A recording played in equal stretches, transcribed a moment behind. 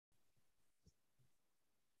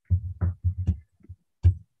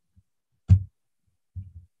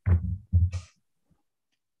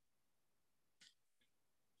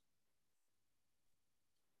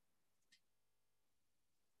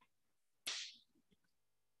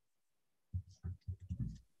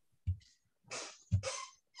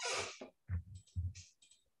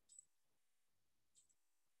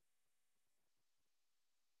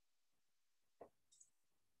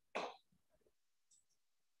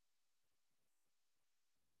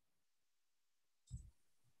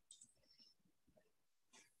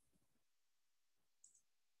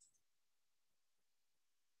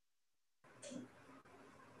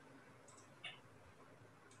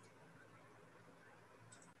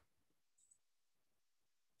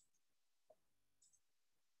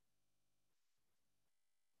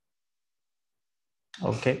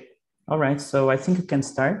Okay. All right. So I think you can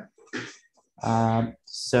start.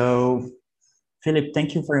 So, Philip,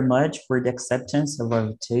 thank you very much for the acceptance of our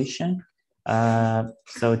invitation.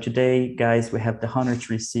 So today, guys, we have the honor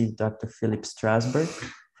to receive Dr. Philipp Strasberg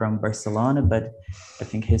from Barcelona, but I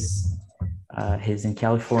think he's in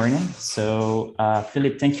California. So,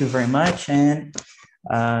 Philip, thank you very much, and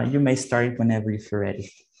you may start whenever you're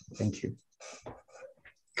ready. Thank you.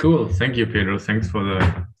 Cool. Thank you, Pedro. Thanks for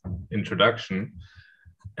the introduction.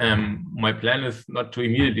 My plan is not to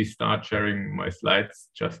immediately start sharing my slides,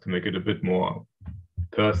 just to make it a bit more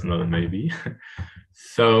personal, maybe.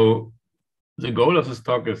 So the goal of this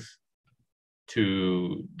talk is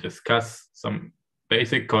to discuss some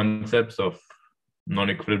basic concepts of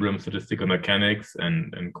non-equilibrium statistical mechanics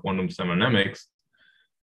and quantum thermodynamics.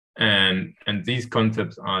 And these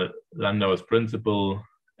concepts are Landauer's principle,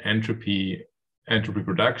 entropy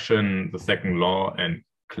production, the second law, and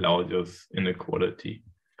Clausius inequality.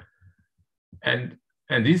 And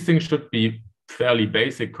these things should be fairly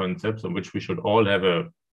basic concepts on which we should all have a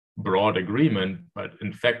broad agreement. But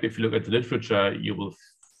in fact, if you look at the literature, you will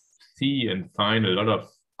see and find a lot of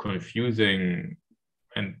confusing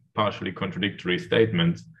and partially contradictory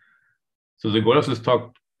statements. So the goal of this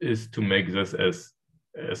talk is to make this as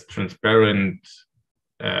transparent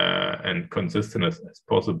and consistent as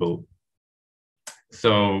possible.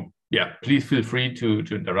 So yeah, please feel free to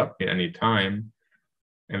interrupt me at any time.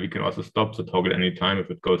 And we can also stop the talk at any time if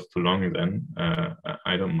it goes too long. Then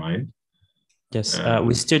I don't mind. Yes,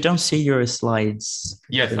 we still don't see your slides.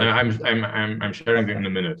 Yes, I'm sharing them in a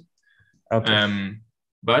minute. Okay.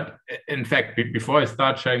 But in fact, before I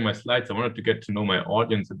start sharing my slides, I wanted to get to know my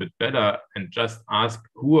audience a bit better and just ask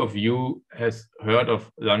who of you has heard of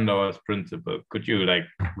Landauer's principle. Could you like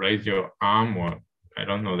raise your arm, or I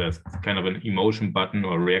don't know, there's kind of an emotion button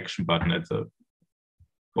or reaction button at the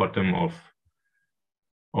bottom of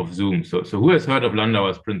Zoom. So who has heard of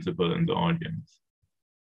Landauer's principle in the audience?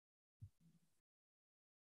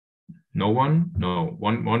 No one? No.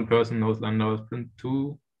 One person knows Landauer's principle.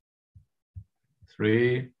 2,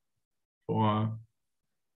 3, 4.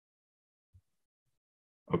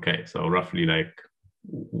 Okay, so roughly like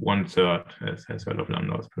 1/3 has heard of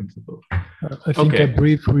Landauer's principle. I think a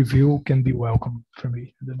brief review can be welcome for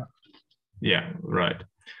me. Yeah, right.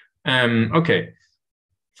 Okay,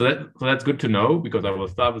 so that's good to know, because I will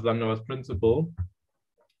start with Landauer's principle,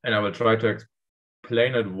 and I will try to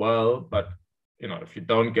explain it well. But if you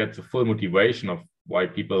don't get the full motivation of why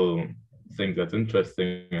people think that's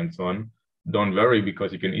interesting and so on, don't worry,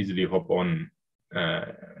 because you can easily hop on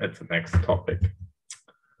at the next topic.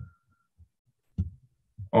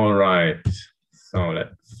 All right, so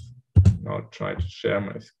let's now try to share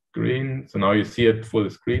my screen. So now you see it full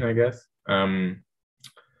screen, I guess. So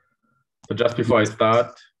just before I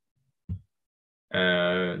start,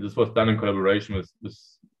 this was done in collaboration with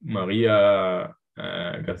Maria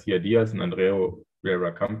Garcia Diaz and Andrea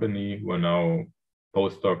Rera Company, who are now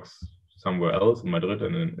postdocs somewhere else in Madrid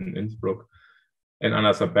and in Innsbruck, and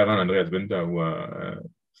Ana Sapera and Andreas Winter, who are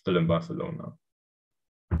still in Barcelona.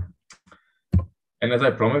 And as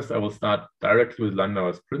I promised, I will start directly with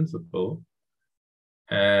Landauer's principle.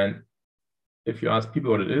 And if you ask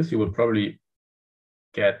people what it is, you will probably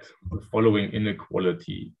get the following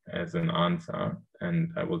inequality as an answer.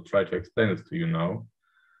 And I will try to explain this to you now.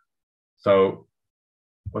 So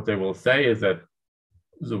what they will say is that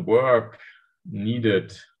the work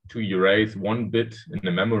needed to erase 1 bit in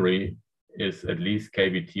the memory is at least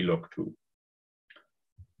kBt log 2.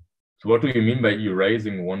 So what do you mean by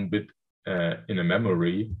erasing 1 bit in a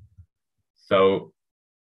memory? So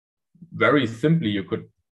very simply, you could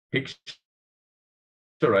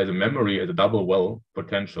picturize a memory as a double well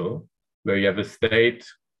potential, where you have a state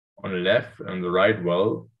on the left and the right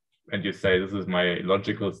well, and you say, this is my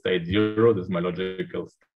logical state 0, this is my logical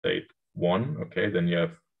state 1. Okay, then you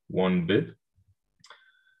have 1 bit.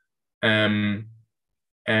 And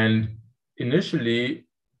initially,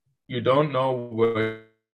 you don't know where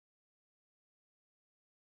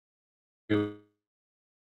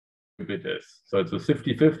bit is. So it's a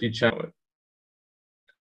 50-50 channel.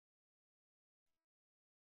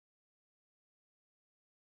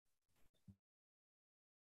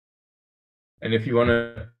 And if you want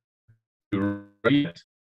to read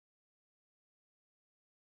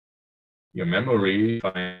your memory,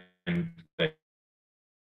 find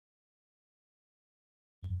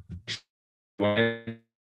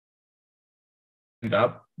end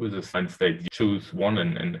up with a signed state, you choose one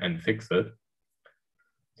and fix it.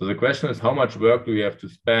 So the question is, how much work do you have to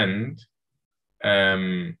spend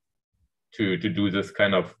to do this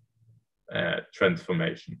kind of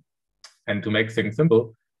transformation? And to make things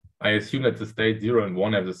simple, I assume that the state 0 and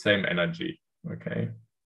 1 have the same energy. Okay,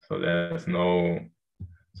 so there's no,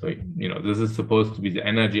 so this is supposed to be the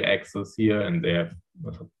energy axis here, and they are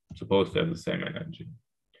supposed to have the same energy.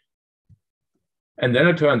 And then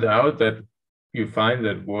it turns out that you find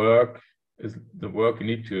that the work you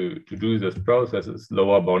need to do this process is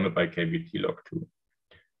lower bounded by kBt log 2.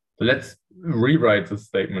 So let's rewrite this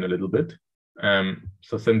statement a little bit.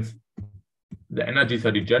 So since the energies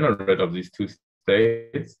are degenerate of these two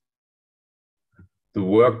states, the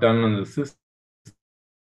work done on the system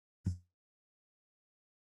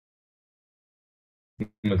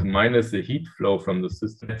is minus the heat flow from the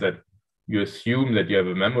system, that you assume that you have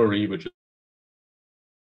a memory which is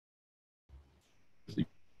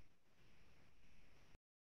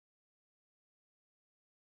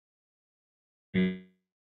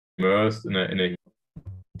immersed in a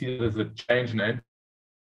there's a change in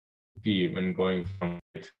entropy when going from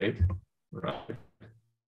state, right?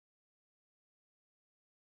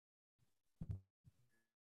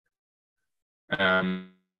 I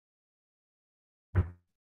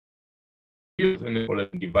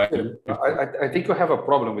think you have a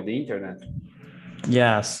problem with the internet.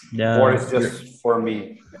 Yes. Or it's just for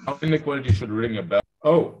me. Inequality should ring a bell.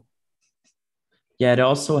 Oh. Yeah, it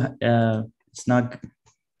also, it's not.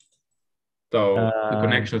 So the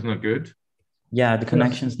connection is not good? Yeah, the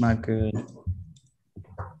connection is not good.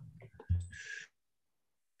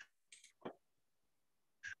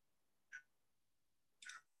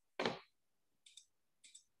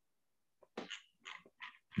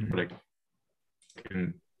 Like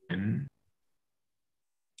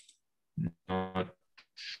not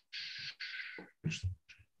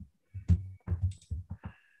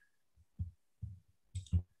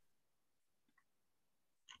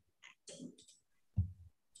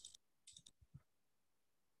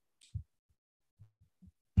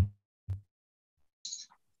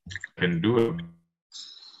can do it.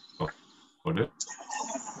 What it?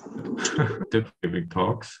 Giving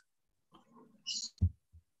talks.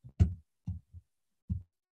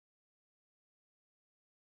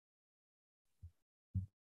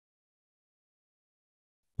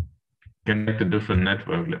 Connect a different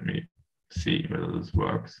network. Let me see whether this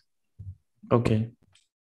works. Okay.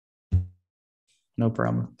 No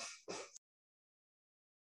problem.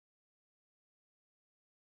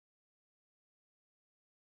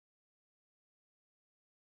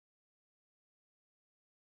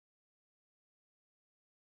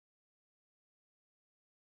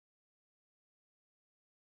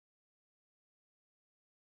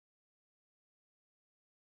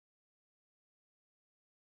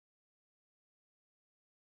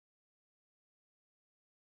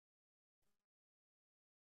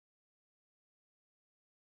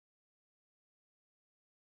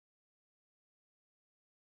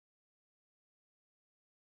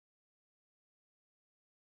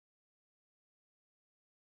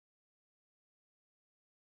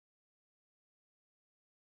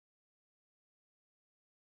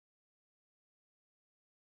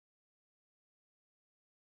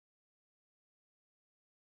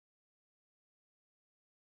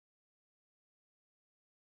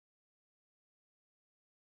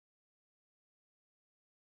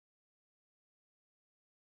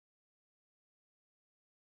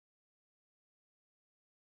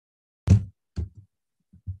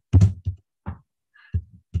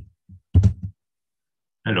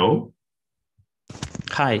 Hello?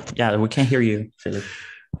 Hi, yeah, we can hear you, Philip.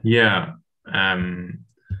 Yeah.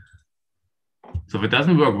 So if it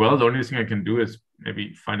doesn't work well, the only thing I can do is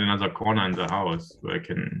maybe find another corner in the house where I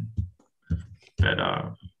can have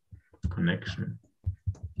better connection.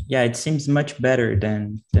 Yeah, it seems much better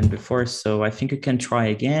than before. So I think you can try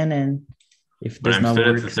again, and if it does not work,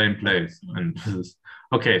 I'm still at the same place. And this is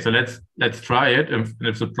okay. So let's try it. And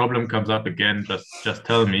if the problem comes up again, just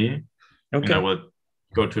tell me. Okay. And I will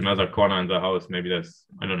go to another corner in the house. Maybe that's,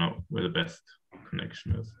 I don't know where the best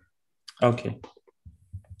connection is. Okay.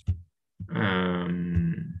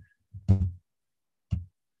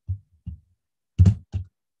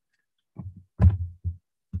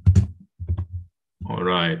 All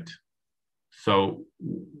right. So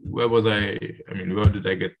where was I? I mean, where did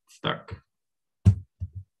I get stuck?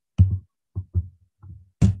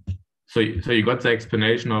 So you got the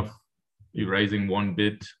explanation of erasing one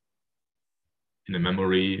bit in the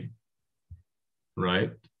memory,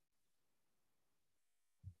 right?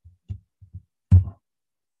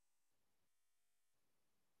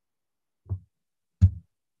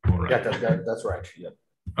 All right. Yeah, that's right. Yeah.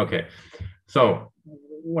 Okay. So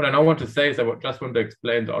what I now want to say is I just want to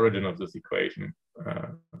explain the origin of this equation,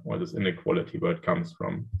 or this inequality, where it comes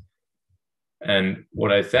from. And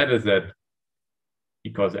what I said is that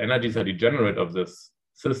because energies are degenerate of this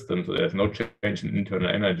system, so there's no change in internal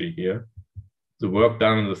energy here. The work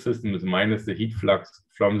done on the system is minus the heat flux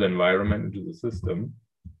from the environment into the system.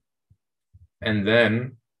 And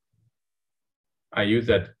then I use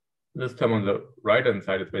that, this term on the right-hand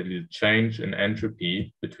side is basically the change in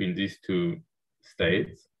entropy between these two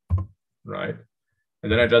states, right?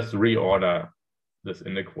 And then I just reorder this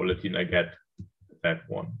inequality and I get that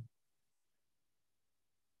one.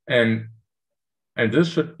 And this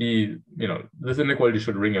should be, this inequality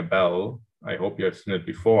should ring a bell. I hope you have seen it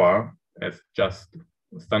before as just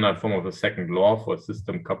a standard form of a second law for a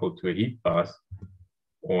system coupled to a heat bath,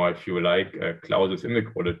 or if you like, a Clausius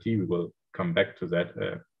inequality. We will come back to that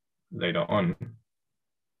later on.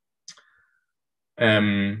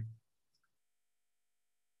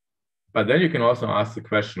 But then you can also ask the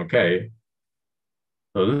question, okay,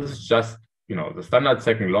 so this is just, the standard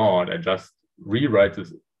second law, and I just rewrite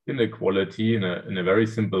this inequality in a very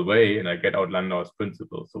simple way, and I get out Landauer's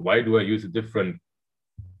principle. So why do I use a different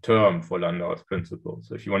term for Landauer's principle?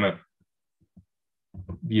 So if you want to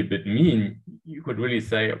be a bit mean, you could really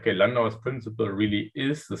say, okay, Landauer's principle really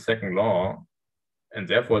is the second law, and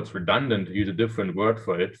therefore it's redundant to use a different word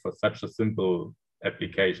for it for such a simple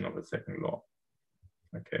application of a second law.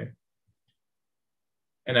 Okay.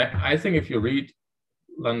 And I think if you read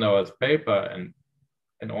Landauer's paper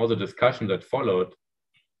and all the discussion that followed,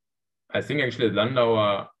 I think actually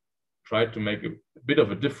Landauer tried to make a bit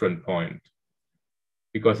of a different point,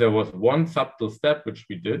 because there was one subtle step which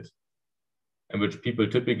we did and which people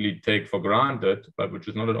typically take for granted, but which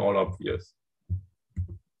is not at all obvious.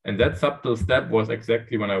 And that subtle step was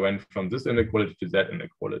exactly when I went from this inequality to that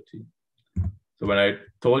inequality. So when I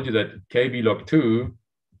told you that KB log 2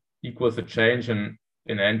 equals a change in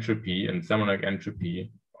entropy, in thermodynamic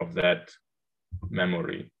entropy of that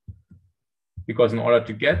memory. Because in order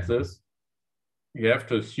to get this, you have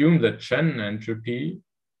to assume that Shannon entropy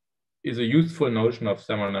is a useful notion of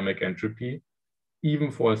thermodynamic entropy,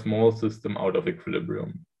 even for a small system out of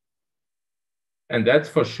equilibrium. And that's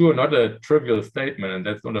for sure not a trivial statement, and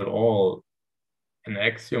that's not at all an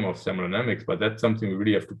axiom of thermodynamics, but that's something we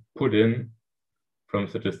really have to put in from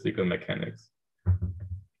statistical mechanics.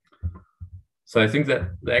 So I think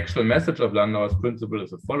that the actual message of Landauer's principle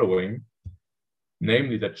is the following,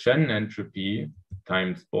 namely that Shannon entropy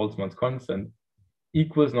times Boltzmann's constant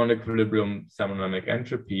equals non-equilibrium thermodynamic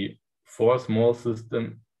entropy for a small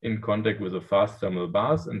system in contact with a fast thermal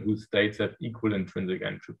bath and whose states have equal intrinsic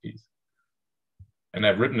entropies. And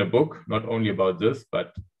I've written a book not only about this,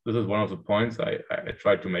 but this is one of the points I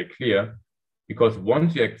tried to make clear, because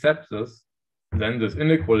once you accept this, then this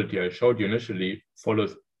inequality I showed you initially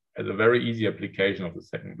follows as a very easy application of the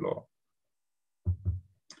second law.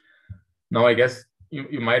 Now, I guess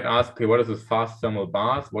you might ask, okay, what is this fast thermal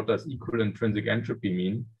bath? What does equal intrinsic entropy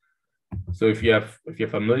mean? So if you're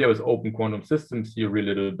familiar with open quantum systems theory a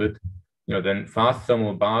little bit, then fast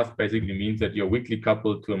thermal bath basically means that you're weakly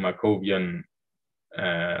coupled to a Markovian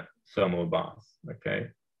thermal bath. Okay,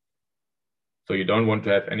 so you don't want to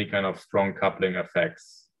have any kind of strong coupling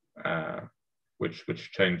effects, which would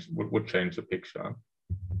change the picture.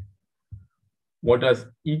 What does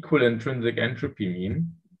equal intrinsic entropy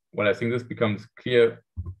mean? Well, I think this becomes clear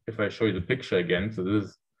if I show you the picture again. So this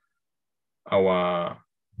is our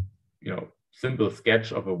simple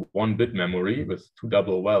sketch of a 1-bit memory with 2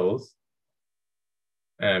 double wells,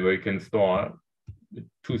 where you can store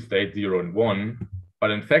 2 states, 0 and 1. But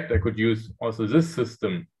in fact, I could use also this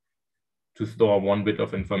system to store 1 bit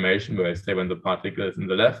of information, where I say when the particle is in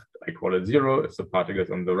the left, I call it 0. If the particle is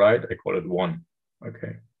on the right, I call it 1.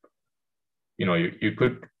 Okay. You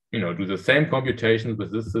could do the same computations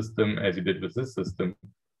with this system as you did with this system,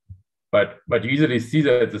 but you easily see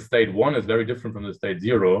that the state 1 is very different from the state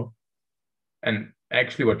 0. And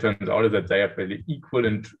actually what turns out is that they have really equal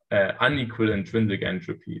and unequal intrinsic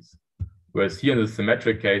entropies. Whereas here in the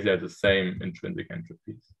symmetric case, they have the same intrinsic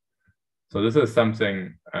entropies. So this is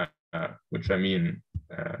something which I mean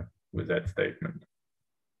with that statement.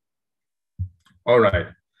 All right,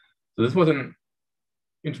 so this was an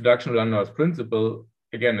introduction to Landauer's principle.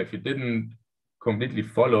 Again, if you didn't completely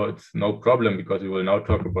follow, it's no problem, because we will now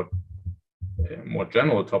talk about a more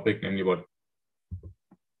general topic, namely about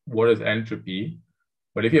what is entropy.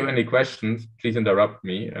 But if you have any questions, please interrupt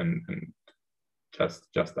me and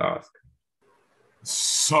just ask.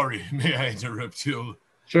 Sorry, may I interrupt you?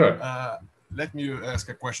 Sure. Let me ask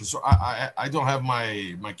a question. So I don't have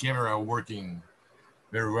my camera working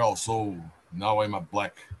very well, so now I'm a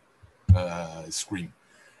black screen.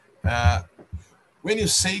 When you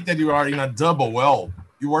say that you are in a double well,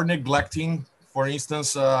 you are neglecting for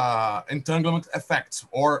instance, entanglement effects,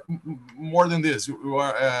 or more than this,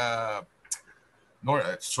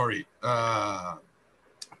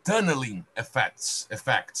 tunneling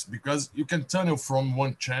effects, because you can tunnel from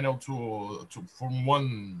one channel from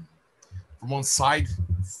one side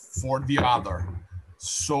for the other.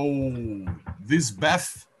 So this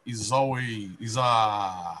path is always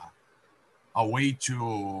a way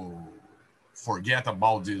to forget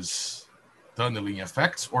about this tunneling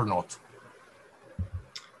effects, or not?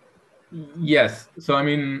 Yes. So I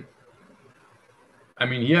mean,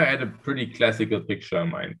 here I had a pretty classical picture in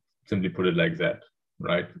mind. Simply put it like that,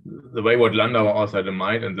 right? The way what Landauer also had in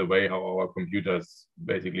mind, and the way how our computers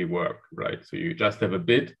basically work, right? So you just have a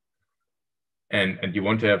bit, and you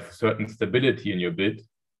want to have certain stability in your bit.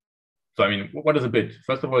 So I mean, what is a bit?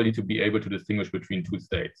 First of all, you need to be able to distinguish between two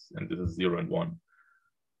states, and this is 0 and 1.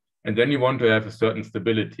 And then you want to have a certain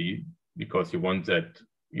stability, because you want that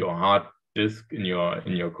your hard disk in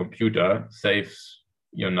your computer saves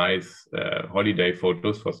your nice holiday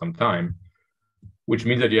photos for some time, which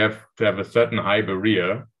means that you have to have a certain high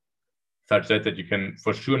barrier, such that you can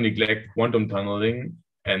for sure neglect quantum tunneling,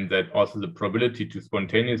 and that also the probability to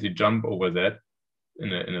spontaneously jump over that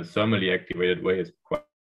in a thermally activated way is quite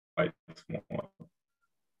small.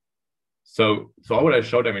 So what I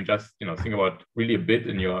showed, I mean, just think about really a bit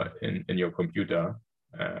in your computer,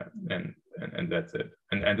 and that's it.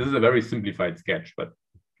 And this is a very simplified sketch, but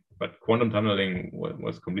quantum tunneling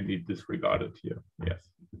was completely disregarded here. Yes.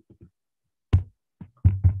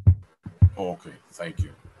 Okay, thank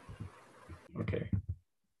you. Okay.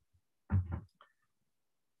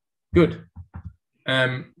 Good.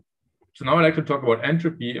 So now I'd like to talk about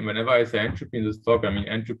entropy. And whenever I say entropy in this talk, I mean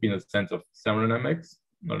entropy in the sense of thermodynamics,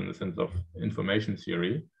 not in the sense of information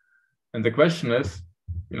theory. And the question is,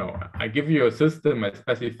 I give you a system, I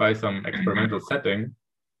specify some experimental setting.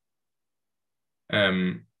 How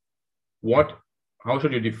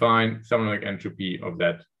should you define thermodynamic entropy of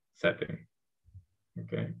that setting?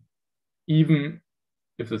 Okay. Even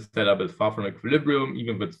if the setup is far from equilibrium,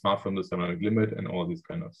 even if it's far from the thermodynamic limit, and all these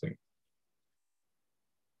kind of things.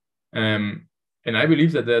 And I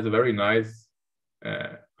believe that there's a very nice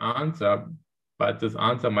answer, but this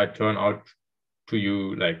answer might turn out to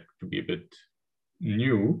you to be a bit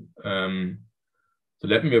new. So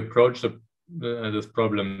let me approach this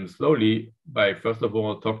problem slowly by first of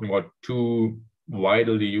all talking about two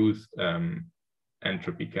widely used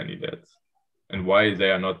entropy candidates and why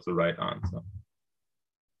they are not the right answer.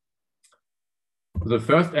 The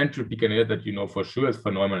first entropy candidate that you know for sure is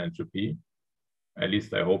von Neumann entropy. At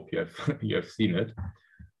least I hope you have seen it,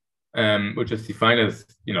 which is defined as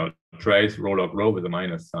trace rho log rho with a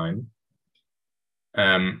minus sign.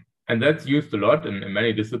 And that's used a lot in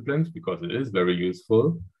many disciplines because it is very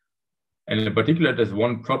useful. And in particular, there's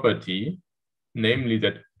one property, namely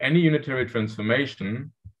that any unitary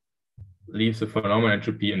transformation leaves a von Neumann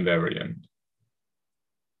entropy invariant.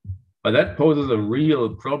 But that poses a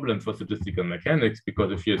real problem for statistical mechanics,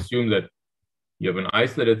 because if you assume that you have an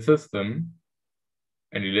isolated system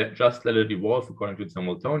and you just let it evolve according to its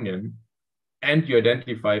Hamiltonian, and you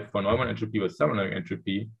identify von Neumann entropy with thermodynamic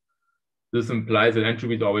entropy, this implies that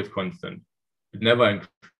entropy is always constant. It never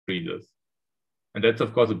increases. And that's,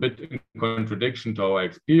 of course, a bit in contradiction to our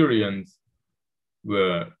experience,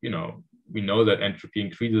 where we know that entropy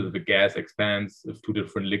increases if a gas expands, if two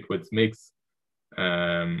different liquids mix,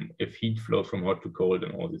 if heat flows from hot to cold,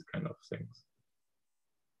 and all these kind of things.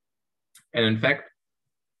 And in fact,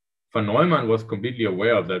 von Neumann was completely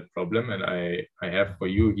aware of that problem, and I have for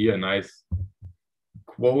you here a nice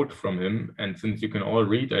quote from him. And since you can all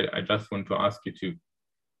read, I just want to ask you to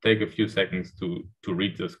take a few seconds to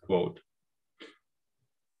read this quote.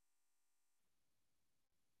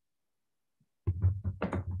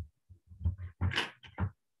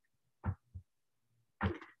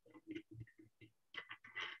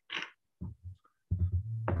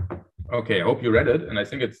 Okay, I hope you read it, and I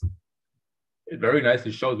think it very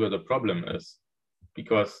nicely shows where the problem is,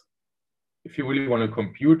 because if you really want to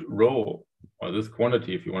compute rho, or this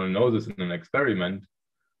quantity, if you want to know this in an experiment,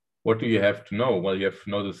 what do you have to know? Well, you have to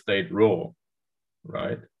know the state rho,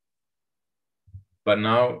 right? But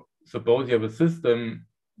now, suppose you have a system,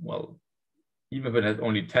 well, even if it has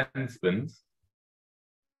only 10 spins,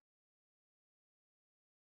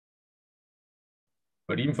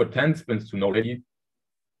 but even for 10 spins to know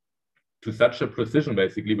to such a precision,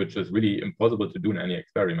 basically, which is really impossible to do in any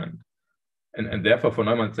experiment. And therefore, von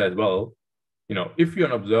Neumann says, well, if you're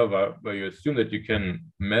an observer where you assume that you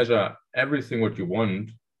can measure everything what you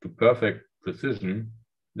want to perfect precision,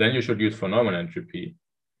 then you should use von Neumann entropy.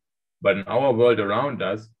 But in our world around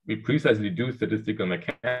us, we precisely do statistical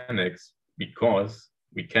mechanics because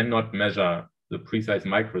we cannot measure the precise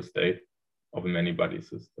microstate of a many-body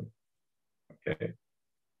system. Okay.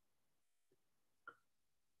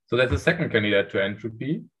 So that's the second candidate to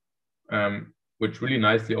entropy, which really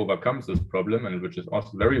nicely overcomes this problem and which is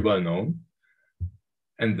also very well known.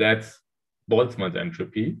 And that's Boltzmann's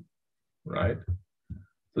entropy, right?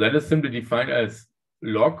 So that is simply defined as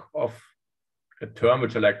log of a term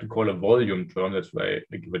which I like to call a volume term. That's why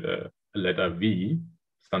I give it a letter V.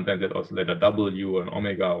 Sometimes there's also letter W or an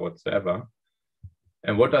omega or whatsoever.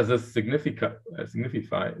 And what does this signify?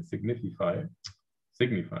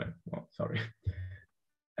 Oh, sorry.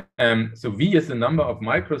 So V is the number of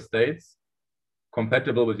microstates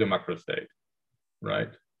compatible with your macrostate,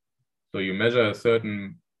 right? So you measure a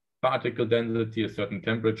certain particle density, a certain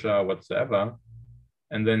temperature, whatsoever,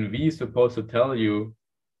 and then V is supposed to tell you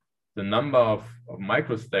the number of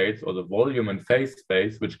microstates or the volume and phase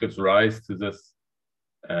space which gives rise to this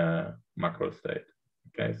macrostate.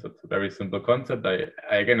 Okay, so it's a very simple concept. I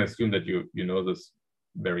again assume that you know this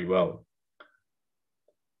very well.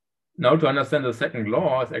 Now to understand the second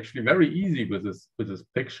law is actually very easy with this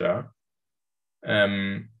picture.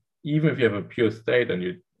 Even if you have a pure state and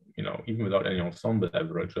you know, even without any ensemble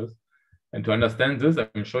averages. And to understand this,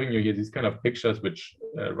 I'm showing you here these kind of pictures which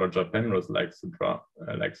Roger Penrose likes to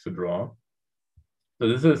draw. So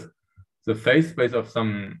this is the phase space of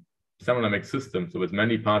some thermodynamic system, so with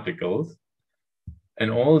many particles. And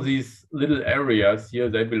all these little areas here,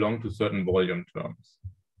 they belong to certain volume terms.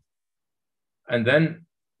 And then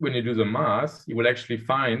when you do the mass, you will actually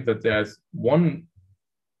find that there's one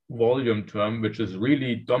volume term which is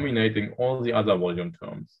really dominating all the other volume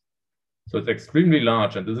terms. So it's extremely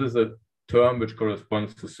large, and this is a term which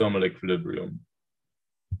corresponds to thermal equilibrium.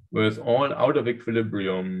 Whereas all out of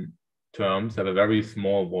equilibrium terms have a very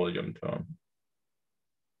small volume term.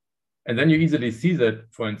 And then you easily see that,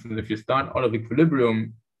 for instance, if you start out of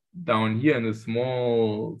equilibrium down here in a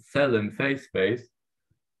small cell in phase space,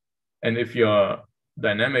 and if your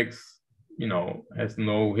dynamics, you know, has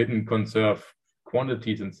no hidden conserved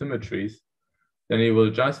quantities and symmetries, then you will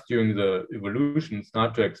just during the evolution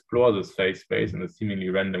start to explore this phase space in a seemingly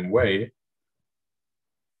random way.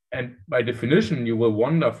 And by definition, you will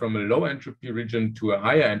wander from a low entropy region to a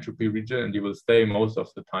higher entropy region, and you will stay most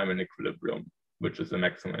of the time in equilibrium, which is the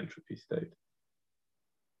maximum entropy state.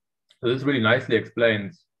 So this really nicely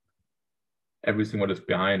explains everything what is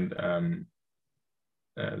behind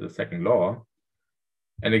the second law.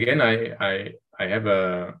 And again, I have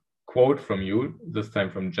a quote from you, this time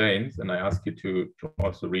from James, and I ask you to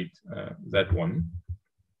also read that one.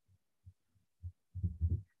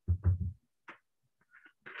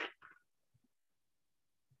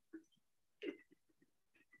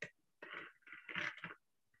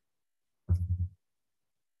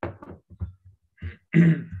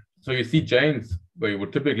 So you see James, where you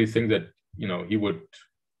would typically think that, you know, he would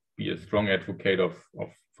be a strong advocate of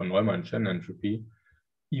von Neumann-Chen entropy.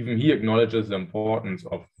 Even he acknowledges the importance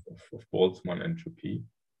of Boltzmann entropy.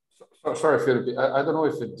 So, sorry, Philip, I don't know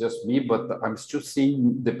if it's just me, but I'm still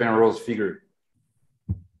seeing the Penrose figure.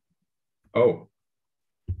 Oh.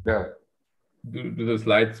 Yeah. Do the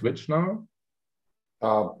slides switch now?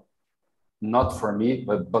 Not for me,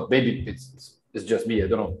 but maybe it's just me, I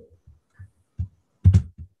don't know.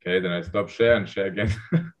 Okay, then I stop share and share again.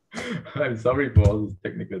 I'm sorry for all these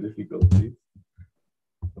technical difficulties.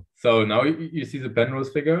 So now you see the Penrose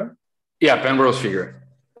figure? Yeah, Penrose figure.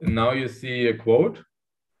 And now you see a quote?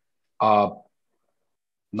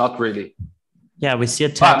 Not really. Yeah, we see a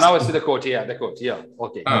text. Now I see the quote, yeah, the quote, yeah,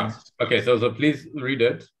 okay. Okay, so please read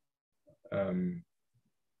it.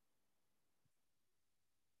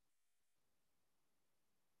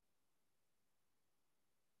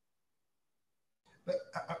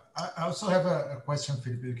 I also have a question,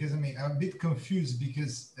 Philippe, because I mean, I'm a bit confused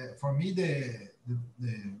because for me, the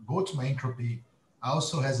Boltzmann entropy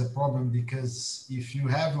also has a problem because if you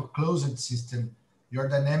have a closed system, your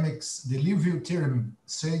dynamics, the Liouville theorem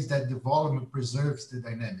says that the volume preserves the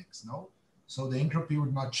dynamics, no? So the entropy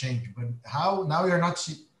would not change. But how, now you're not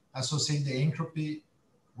associating the entropy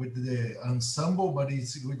with the ensemble, but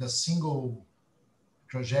it's with a single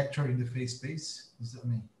trajectory in the phase space? Is that, I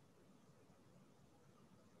mean,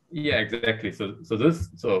 yeah, exactly. So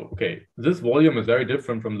this volume is very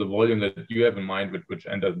different from the volume that you have in mind, which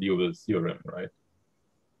enters Liouville's theorem, right?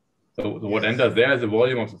 So what enters there is a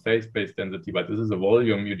volume of the phase space density, but this is a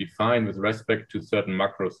volume you define with respect to certain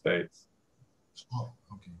macro states. Oh,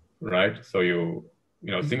 okay. Right? So you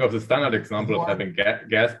think of the standard example of having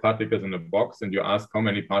gas particles in a box, and you ask how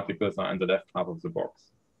many particles are in the left half of the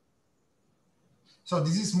box. So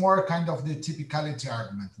this is more kind of the typicality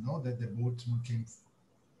argument, no? That the Boltzmann came from.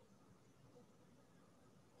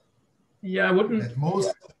 Yeah, I wouldn't. At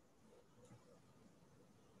most.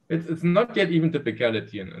 It's not yet even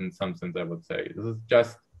typicality in some sense, I would say. This is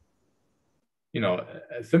just,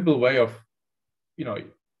 a simple way of,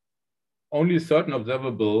 only certain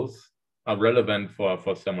observables are relevant for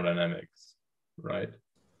thermodynamics, right?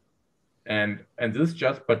 And this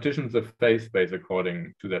just partitions the phase space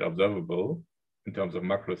according to that observable in terms of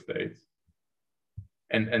macro states.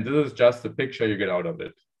 And this is just the picture you get out of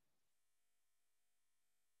it.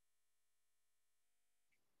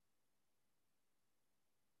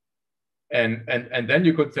 And then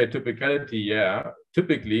you could say typicality, yeah.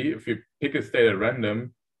 Typically, if you pick a state at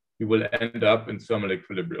random, you will end up in thermal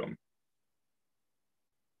equilibrium.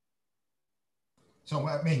 So,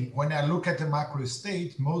 I mean, when I look at the macro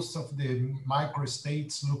state, most of the micro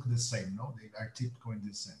states look the same, no? They are typical in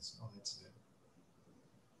this sense. No, that's it.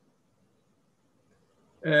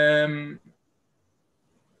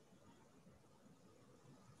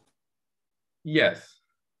 Yes.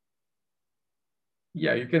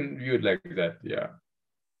 Yeah, you can view it like that, yeah.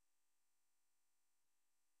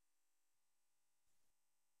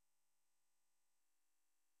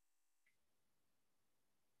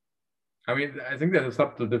 I mean, I think there's a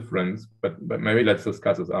subtle difference, but maybe let's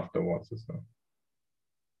discuss this afterwards as well.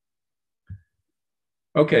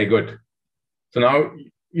 Okay, good. So now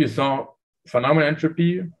you saw phenomenon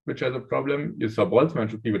entropy, which has a problem. You saw Boltzmann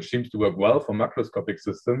entropy, which seems to work well for macroscopic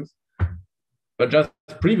systems. But just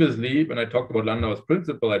previously, when I talked about Landauer's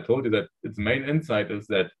principle, I told you that its main insight is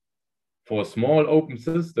that for a small open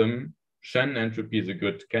system, Shannon entropy is a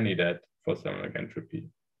good candidate for thermodynamic entropy.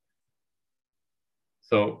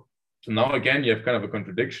 So now again, you have kind of a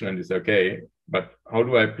contradiction and you say, okay, but how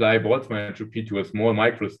do I apply Boltzmann entropy to a small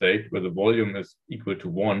microstate where the volume is equal to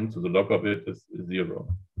 1, so the log of it is 0?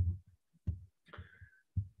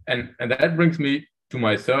 And that brings me to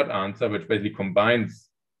my third answer, which basically combines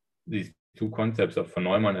these two concepts of von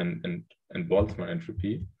Neumann and Boltzmann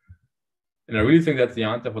entropy. And I really think that's the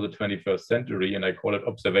answer for the 21st century, and I call it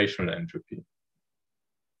observational entropy.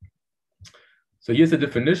 So here's the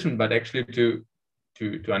definition, but actually to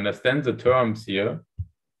understand the terms here,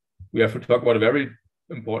 we have to talk about a very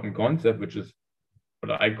important concept, which is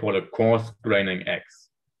what I call a coarse-graining X.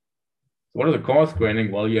 So what is a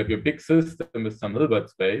coarse-graining? Well, you have your big system with some Hilbert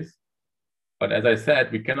space, but as I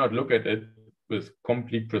said, we cannot look at it with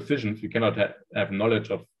complete precision. We cannot have knowledge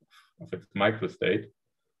of its microstate,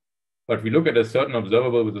 but we look at a certain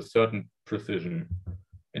observable with a certain precision.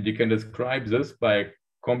 And you can describe this by a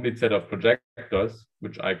complete set of projectors,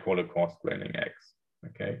 which I call a coarse-graining X,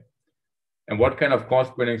 okay? And what kind of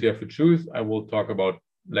coarse-grainings you have to choose, I will talk about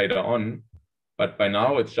later on, but by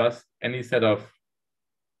now it's just any set of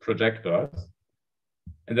projectors.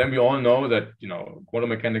 And then we all know that, quantum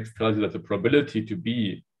mechanics tells you that the probability to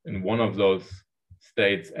be in one of those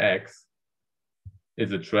states X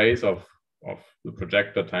is a trace of the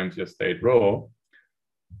projector times your state rho.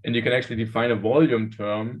 And you can actually define a volume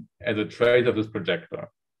term as a trace of this projector.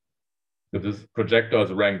 So this projector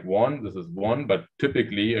is rank 1, this is 1, but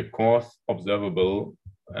typically a coarse observable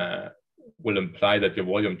will imply that your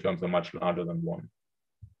volume terms are much larger than 1.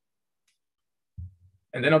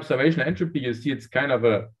 And then observational entropy, you see it's kind of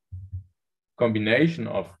a combination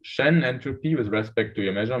of Shannon entropy with respect to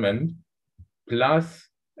your measurement plus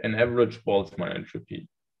an average Boltzmann entropy.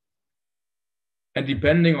 And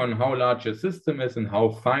depending on how large your system is and how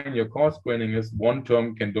fine your coarse graining is, one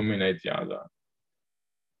term can dominate the other.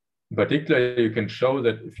 In particular, you can show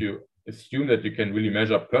that if you assume that you can really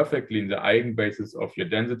measure perfectly in the eigenbasis of your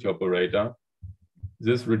density operator,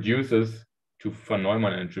 this reduces to von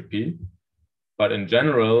Neumann entropy. But in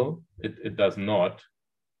general, it does not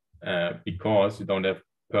because you don't have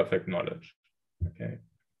perfect knowledge, okay?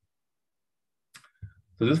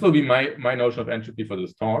 So this will be my notion of entropy for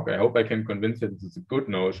this talk. I hope I can convince you that this is a good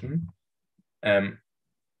notion.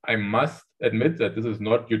 I must admit that this is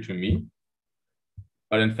not due to me,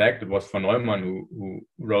 but in fact, it was von Neumann who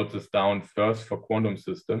wrote this down first for quantum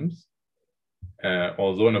systems.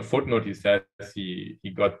 Although in a footnote, he says he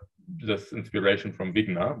got this inspiration from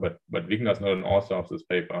Wigner, but Wigner is not an author of this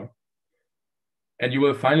paper. And you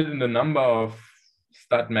will find it in a number of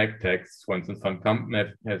StatMech texts. For instance, Van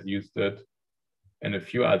Kampnet has used it and a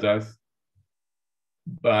few others.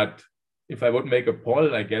 But if I would make a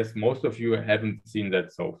poll, I guess most of you haven't seen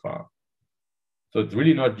that so far. So it's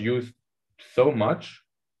really not used so much.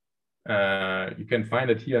 You can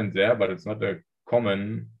find it here and there, but it's not a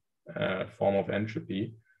common form of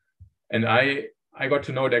entropy. And I got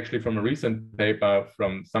to know it actually from a recent paper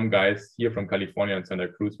from some guys here from California and Santa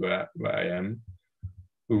Cruz, where I am,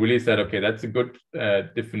 who really said, okay, that's a good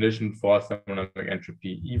definition for thermodynamic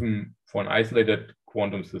entropy, even for an isolated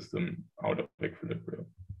quantum system out of equilibrium.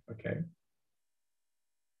 Okay.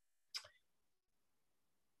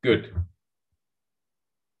 Good.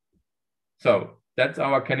 So that's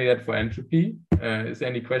our candidate for entropy. Is there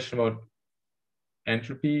any question about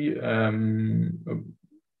entropy, about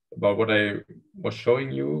what I was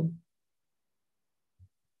showing you?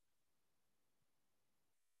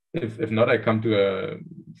 If not, I come to a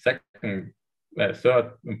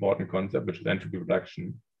third important concept, which is entropy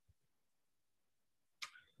reduction.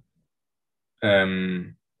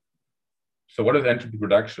 So what is entropy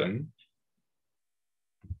reduction?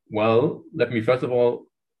 Well, let me first of all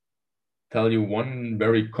tell you one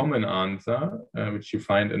very common answer, which you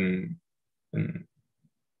find in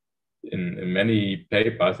many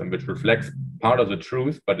papers and which reflects part of the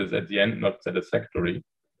truth, but is at the end not satisfactory.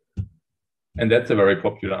 And that's a very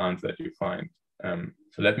popular answer that you find.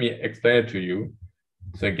 So let me explain it to you.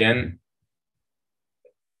 So again,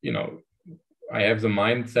 you know, I have the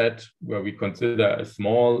mindset where we consider a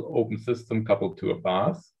small open system coupled to a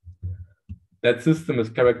Basi. That system is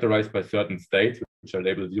characterized by certain states, which are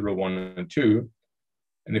labeled 0, 1, and 2.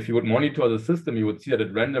 And if you would monitor the system, you would see that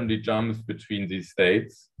it randomly jumps between these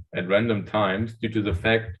states at random times due to the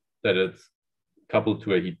fact that it's coupled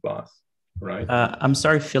to a heat Basi, right? I'm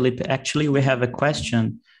sorry, Philip. Actually, we have a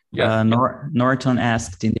question. Yes. Norton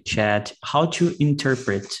asked in the chat how to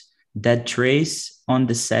interpret that trace on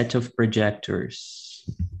the set of projectors.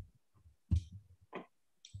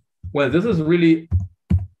 Well, this is really,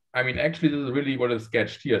 I mean, actually, this is really what is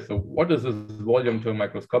sketched here. So what is this volume term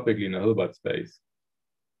microscopically in a Hilbert space?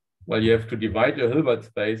 Well, you have to divide your Hilbert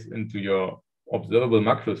space into your observable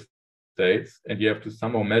macro states, and you have to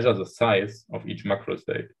somehow measure the size of each macro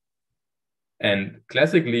state. And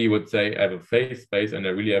classically, you would say I have a phase space and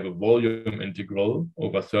I really have a volume integral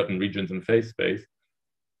over certain regions in phase space.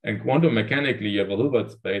 And quantum mechanically, you have a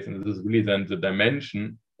Hilbert space, and this is really then the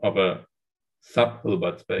dimension of a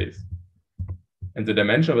sub-Hilbert space. And the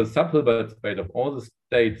dimension of a sub-Hilbert space of all the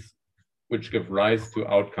states which give rise to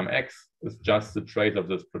outcome X is just the trace of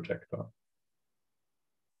this projector.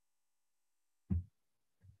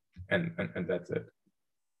 And that's it.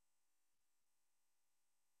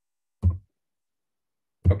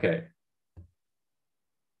 Okay.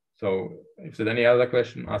 So if there's any other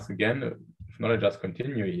question, ask again. If not, I just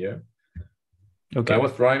continue here. Okay. I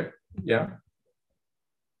was trying, yeah.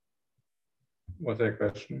 Was there a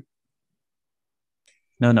question?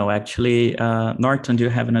 No, actually, Norton, do you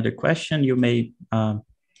have another question? You may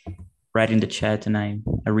write in the chat and I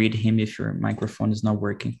read him if your microphone is not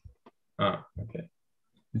working. Ah, okay.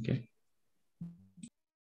 Okay.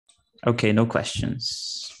 Okay, no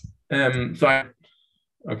questions.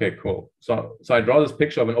 Okay, cool. So I draw this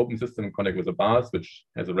picture of an open system in contact with a Basi, which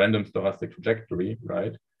has a random stochastic trajectory,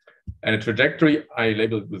 right? And a trajectory I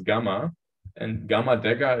labeled with gamma, and gamma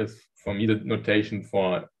dagger is for me the notation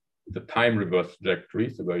for the time reverse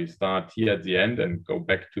trajectory. So where you start here at the end and go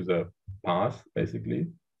back to the path, basically.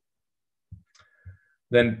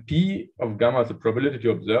 Then P of gamma is the probability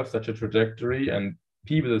to observe such a trajectory, and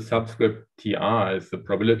P with a subscript TR is the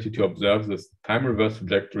probability to observe this time reverse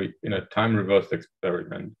trajectory in a time reversed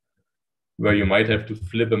experiment, where you might have to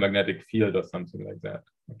flip a magnetic field or something like that,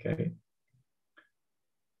 okay?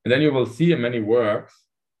 And then you will see in many works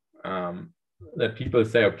that people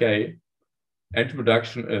say, okay, entropy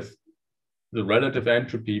reduction is the relative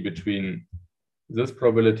entropy between this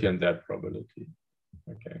probability and that probability,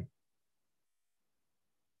 okay?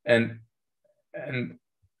 And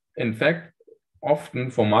in fact, often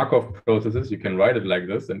for Markov processes, you can write it like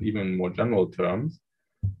this and even in more general terms,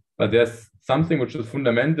 but there's something which is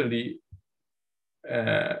fundamentally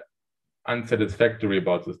unsatisfactory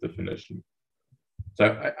about this definition.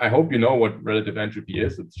 So I hope you know what relative entropy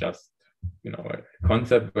is. It's just, you know, a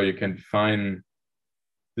concept where you can define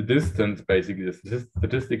the distance, basically the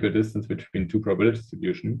statistical distance between two probability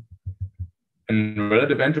distributions. And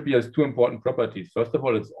relative entropy has two important properties. First of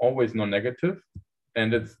all, it's always non-negative,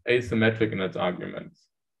 and it's asymmetric in its arguments.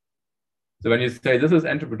 So when you say this is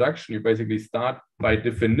entropy reduction, you basically start by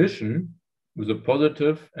definition with a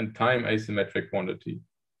positive and time asymmetric quantity.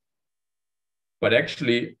 But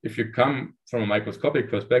actually, if you come from a microscopic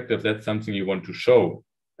perspective, that's something you want to show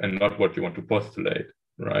and not what you want to postulate,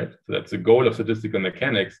 right? So that's the goal of statistical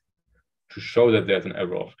mechanics, to show that there's an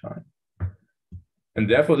error of time. And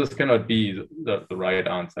therefore, this cannot be the right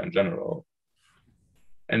answer in general.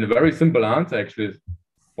 And a very simple answer actually is,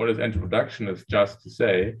 what is entropy reduction is just to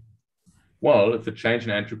say, well, it's a change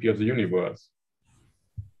in entropy of the universe.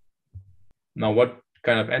 Now, what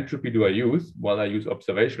kind of entropy do I use? Well, I use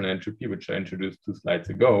observational entropy, which I introduced 2 slides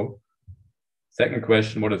ago. Second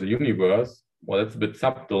question, what is a universe? Well, that's a bit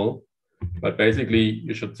subtle. But basically,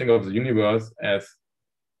 you should think of the universe as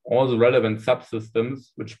all the relevant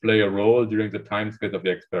subsystems which play a role during the timescale of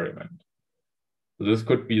the experiment. So this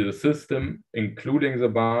could be the system, including the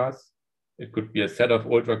bars. It could be a set of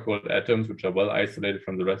ultra-cold atoms which are well isolated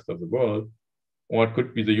from the rest of the world, or it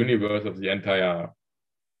could be the universe of the entire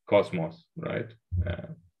cosmos, right?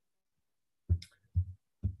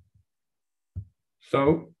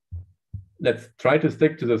 So let's try to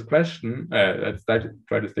stick to this question. Let's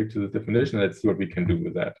try to stick to this definition. Let's see what we can do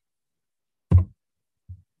with that.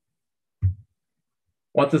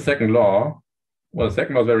 What's the second law? Well, the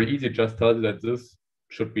second law is very easy. It just tells you that this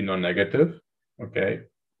should be non-negative. Okay.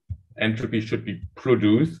 Entropy should be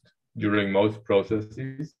produced during most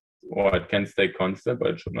processes, or it can stay constant, but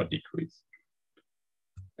it should not decrease.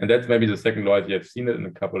 And that's maybe the second law, as you have seen it in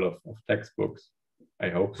a couple of textbooks. I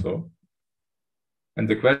hope so. And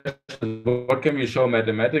the question is, what can we show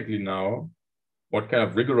mathematically now? What kind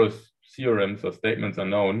of rigorous theorems or statements are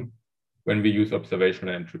known when we use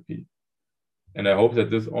observational entropy? And I hope that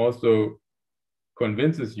this also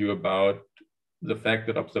convinces you about the fact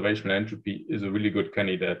that observational entropy is a really good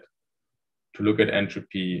candidate to look at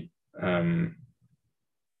entropy in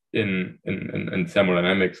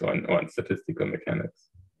thermodynamics or in statistical mechanics.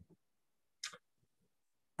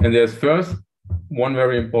 And there's first one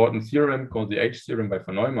very important theorem called the H theorem by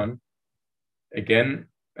von Neumann. Again,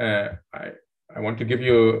 I want to give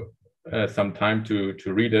you some time to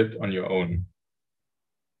read it on your own.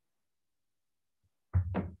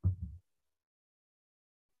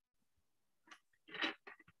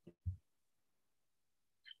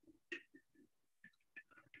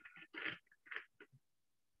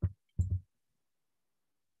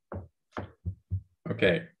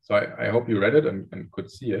 Okay, so I hope you read it and could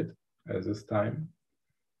see it at this time.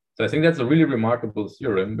 So I think that's a really remarkable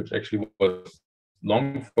theorem, which actually was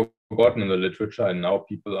long forgotten in the literature, and now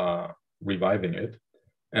people are reviving it.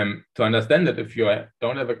 To understand it, if you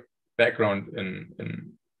don't have a background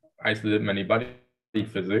in isolated many-body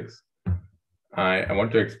physics, I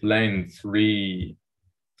want to explain three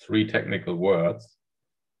technical words.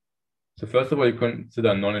 So first of all, you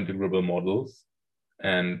consider non-integrable models.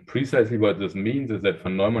 And precisely what this means is that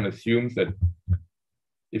von Neumann assumes that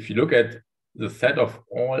if you look at the set of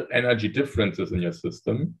all energy differences in your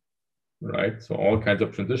system, right, so all kinds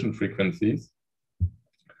of transition frequencies,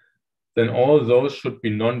 then all those should be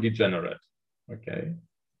non-degenerate, okay?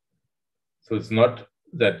 So it's not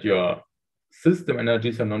that your system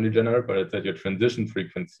energies are non-degenerate, but it's that your transition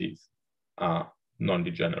frequencies are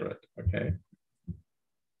non-degenerate, okay?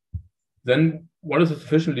 Then what is a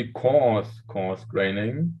sufficiently coarse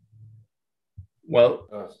graining? Well,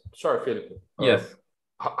 sorry, Philip. Yes.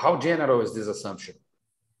 How general is this assumption?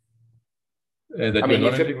 That you're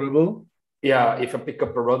non-integrable? Yeah, if I pick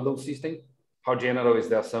up a random system, how general is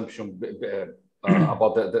the assumption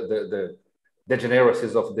about the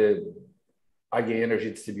degeneracies of the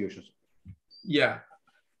eigenenergy distributions? Yeah,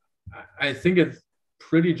 I think it's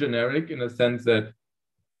pretty generic in a sense that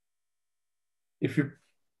if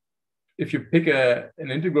you pick an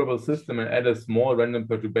integrable system and add a small random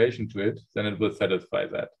perturbation to it, then it will satisfy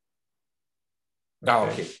that.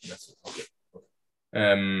 Okay. That's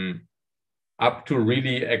okay. Up to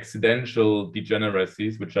really accidental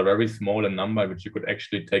degeneracies, which are very small in number, which you could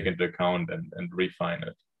actually take into account and refine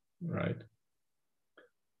it, right?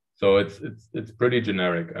 So it's pretty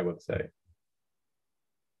generic, I would say.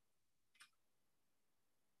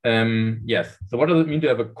 Yes. So what does it mean to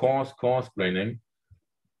have a coarse graining?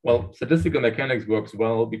 Well, statistical mechanics works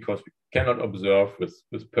well because we cannot observe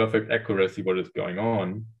with perfect accuracy what is going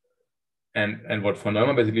on. And what von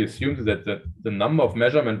Neumann basically assumes is that the number of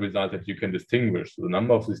measurement results that you can distinguish, so the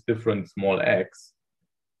number of these different small x,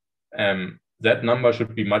 that number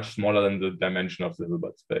should be much smaller than the dimension of the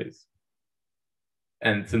Hilbert space.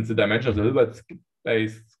 And since the dimension of the Hilbert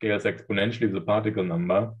space scales exponentially with the particle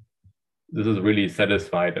number, this is really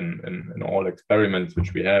satisfied in all experiments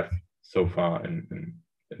which we have so far in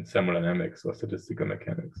thermodynamics or statistical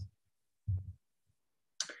mechanics.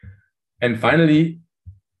 And finally,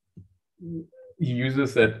 he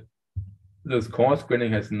uses that this coarse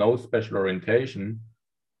graining has no special orientation.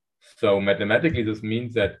 So mathematically, this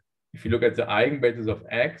means that if you look at the eigenbasis of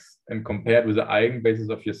x and compared with the eigenbasis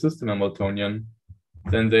of your system Hamiltonian,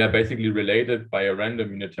 then they are basically related by a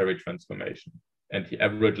random unitary transformation. And he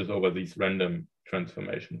averages over these random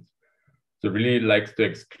transformations. So really likes to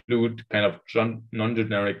exclude kind of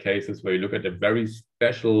non-generic cases where you look at a very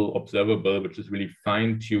special observable, which is really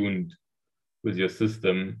fine-tuned with your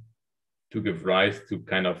system to give rise to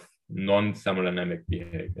kind of non-thermodynamic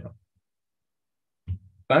behavior.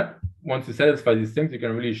 But once you satisfy these things, you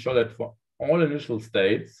can really show that for all initial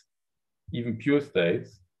states, even pure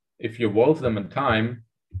states, if you evolve them in time,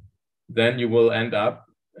 then you will end up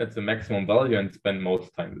at the maximum value and spend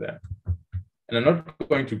most time there. And I'm not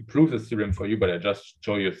going to prove this theorem for you, but I just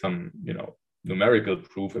show you some, numerical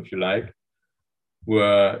proof, if you like,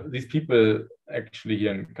 where these people actually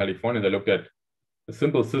here in California, they looked at a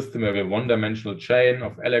simple system where we have a one-dimensional chain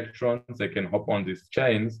of electrons. They can hop on these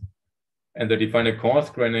chains, and they define a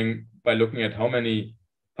coarse-graining by looking at how many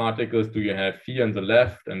particles do you have here on the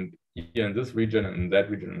left and here in this region and in that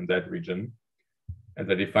region and that region. And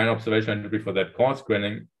they define observational entropy for that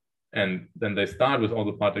coarse-graining. And then they start with all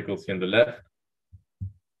the particles here on the left.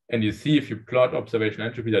 And you see if you plot observational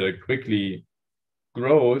entropy that it quickly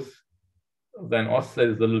grows, then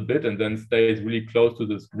oscillates a little bit and then stays really close to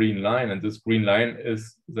this green line. And this green line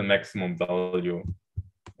is the maximum value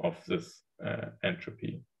of this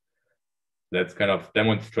entropy. That's kind of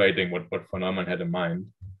demonstrating what von Neumann had in mind.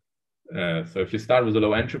 So if you start with a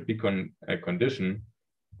low entropy condition,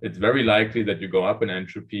 it's very likely that you go up in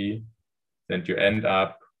entropy, then you end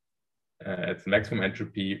up at the maximum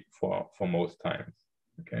entropy for most times.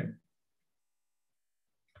 Okay.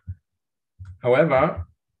 However,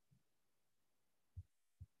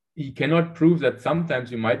 he cannot prove that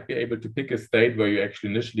sometimes you might be able to pick a state where you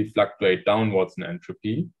actually initially fluctuate downwards in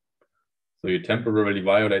entropy. So you temporarily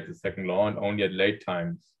violate the second law, and only at late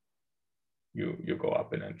times you go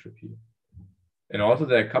up in entropy. And also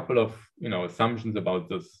there are a couple of assumptions about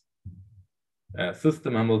this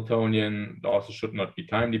system Hamiltonian. It also should not be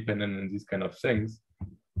time dependent and these kind of things.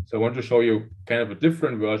 So I want to show you kind of a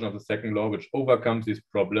different version of the second law which overcomes these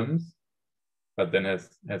problems, but then has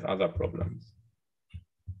other problems.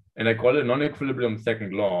 And I call it non-equilibrium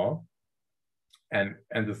second law. And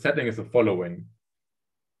the setting is the following.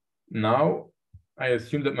 Now I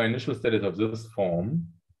assume that my initial state is of this form.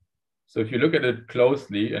 So if you look at it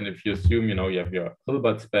closely, and if you assume, you have your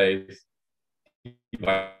Hilbert space,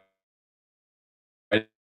 the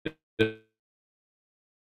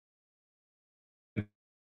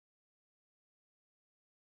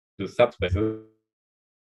subspaces,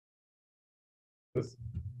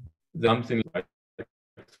 something like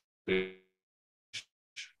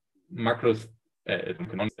macro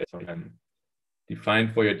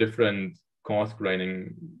defined for your different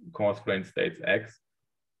coarse-grained states X.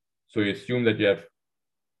 So you assume that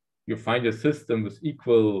you find a system with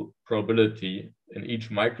equal probability in each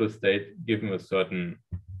microstate given a certain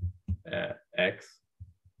X.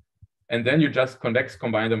 And then you just convex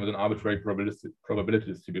combine them with an arbitrary probability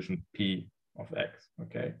distribution P of X,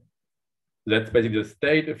 okay? So that's basically the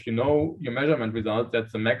state. If you know your measurement result,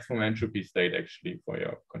 that's the maximum entropy state actually for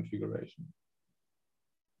your configuration.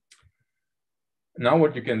 Now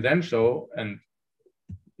what you can then show, and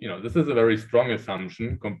this is a very strong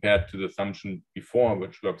assumption compared to the assumption before,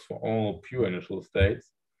 which works for all pure initial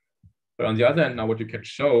states. But on the other hand, now what you can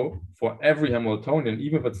show for every Hamiltonian,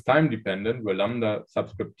 even if it's time dependent, where lambda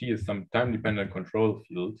subscript T is some time dependent control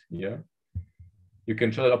field here, you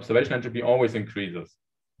can show that observation entropy always increases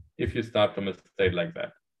if you start from a state like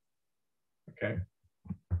that. Okay.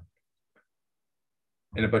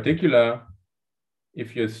 In particular,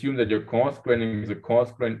 if you assume that your coarse-graining is a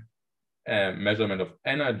coarse-grained measurement of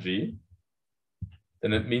energy,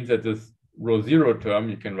 then it means that this rho zero term,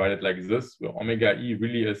 you can write it like this, where omega E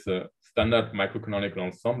really is a standard microcanonical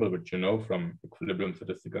ensemble, which you know from equilibrium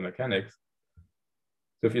statistical mechanics.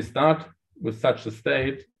 So if you start with such a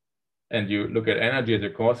state and you look at energy as a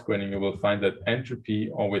coarse-graining, you will find that entropy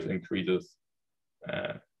always increases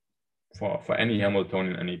for any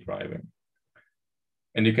Hamiltonian, any driving.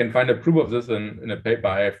 And you can find a proof of this in a paper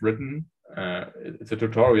I have written. It's a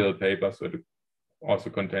tutorial paper, so it also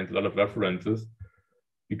contains a lot of references,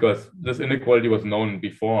 because this inequality was known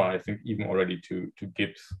before, I think even already to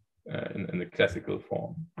Gibbs in the classical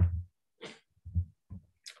form.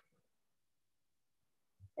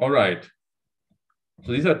 All right.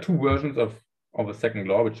 So these are two versions of a second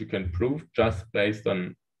law, which you can prove just based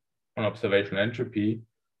on observational entropy.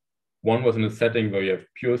 One was in a setting where you have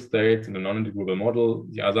pure states in a non-integrable model.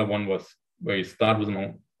 The other one was where you start with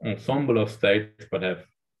an ensemble of states but have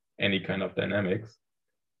any kind of dynamics.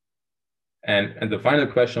 And the final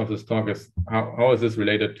question of this talk is how is this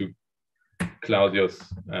related to Clausius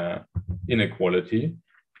inequality?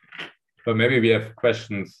 But maybe we have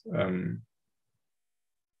questions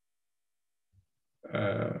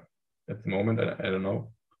at the moment. I don't know.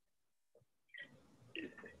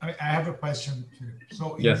 I have a question.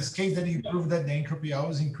 So in this case that you prove that the entropy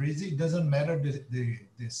always increases, it doesn't matter the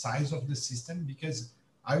size of the system, because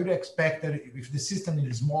I would expect that if the system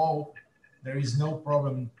is small, there is no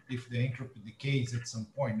problem if the entropy decays at some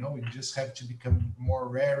point. No, it just have to become more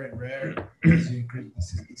rare and rare as you increase the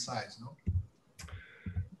system size, no?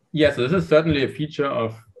 Yeah, so this is certainly a feature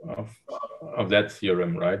of that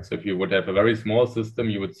theorem, right? So if you would have a very small system,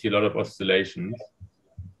 you would see a lot of oscillations,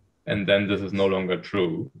 and then this is no longer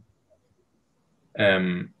true.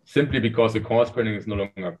 Simply because the coarse-graining is no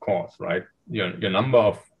longer coarse, right? Your number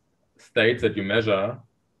of states that you measure,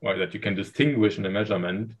 or that you can distinguish in a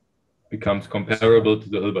measurement, becomes comparable to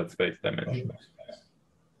the Hilbert space dimension.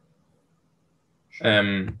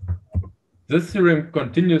 This theorem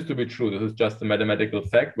continues to be true. This is just a mathematical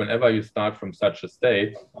fact whenever you start from such a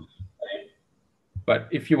state. But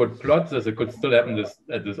if you would plot this, it could still happen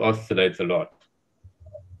that this oscillates a lot.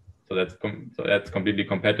 So that's completely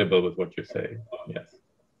compatible with what you say. Yes.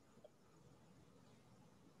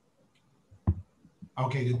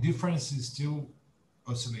 Okay, the difference is still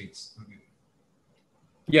oscillates. Okay.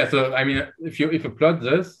 Yeah, so I mean, if you plot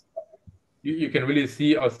this, you can really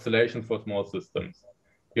see oscillations for small systems.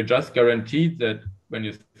 You're just guaranteed that when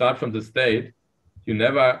you start from the state, you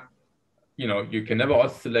never, you can never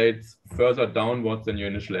oscillate further downwards than your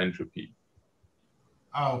initial entropy.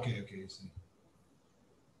 Ah, okay, I see.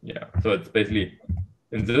 Yeah, so it's basically,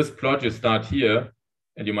 in this plot, you start here,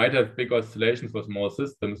 and you might have big oscillations for small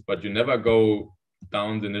systems, but you never go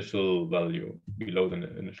down the initial value, below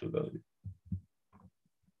the initial value.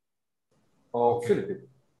 Oh, Philipp.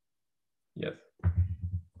 Yes.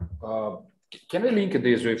 Can we link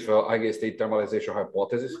this with eigenstate thermalization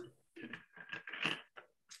hypothesis?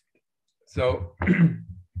 So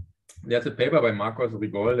there's a paper by Marcos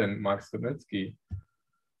Rigol and Mark Strinitsky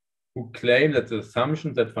who claim that the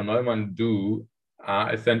assumptions that von Neumann do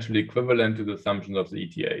are essentially equivalent to the assumptions of the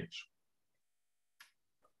ETH.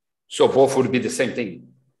 So both would be the same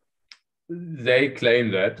thing? They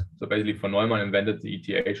claim that. So basically von Neumann invented the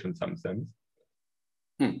ETH in some sense.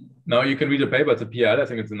 Now you can read the paper, it's a PL, I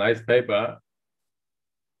think it's a nice paper.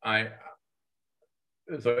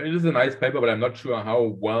 So it is a nice paper, but I'm not sure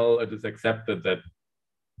how well it is accepted that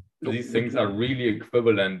these things are really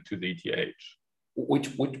equivalent to the ETH.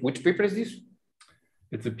 Which paper is this?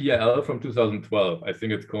 It's a PL from 2012. I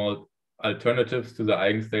think it's called Alternatives to the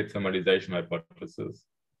Eigenstate Thermalization Hypothesis.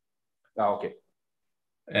 Ah, okay.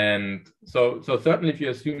 And so certainly if you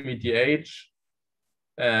assume ETH,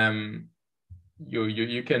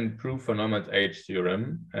 you can prove von Neumann's H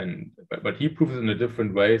theorem, but he proves it in a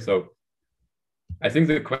different way. So I think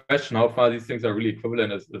the question how far these things are really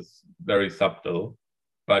equivalent is very subtle,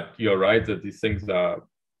 but you're right that these things are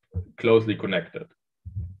closely connected.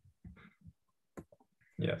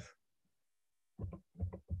 Yes.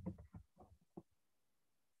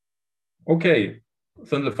 Okay,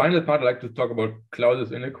 so in the final part, I'd like to talk about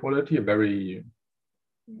Clausius inequality, a very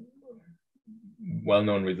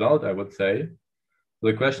well-known result, I would say. So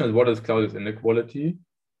the question is, what is Clausius inequality?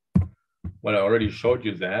 Well, I already showed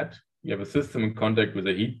you that. You have a system in contact with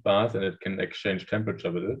a heat bath and it can exchange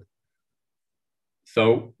temperature with it.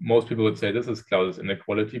 So most people would say this is Clausius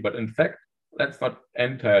inequality, but in fact, that's not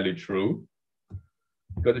entirely true.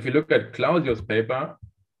 Because if you look at Clausius' paper,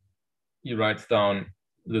 he writes down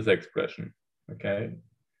this expression, okay?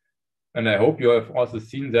 And I hope you have also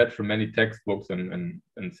seen that from many textbooks in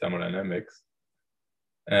thermodynamics.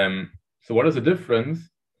 So what is the difference?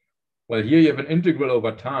 Well, here you have an integral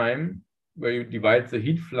over time where you divide the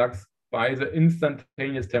heat flux by the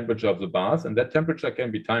instantaneous temperature of the bath, and that temperature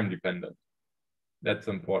can be time dependent. That's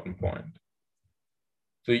an important point.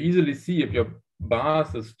 So you easily see if your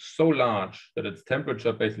bath is so large that its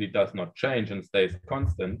temperature basically does not change and stays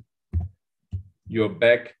constant, you're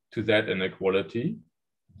back to that inequality.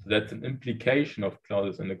 So that's an implication of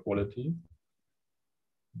Clausius inequality.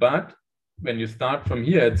 But when you start from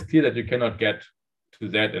here, it's clear that you cannot get to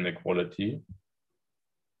that inequality,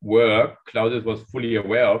 where Clausius was fully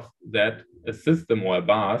aware of that a system or a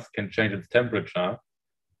bath can change its temperature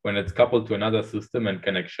when it's coupled to another system and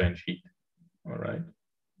can exchange heat. All right.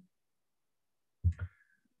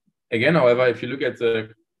 Again, however, if you look at the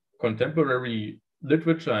contemporary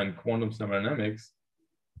literature in quantum thermodynamics,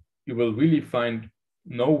 you will really find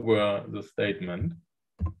nowhere the statement.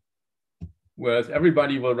 Whereas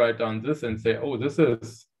everybody will write down this and say, oh, this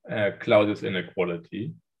is Clausius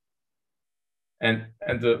inequality. And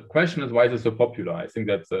the question is, why is it so popular? I think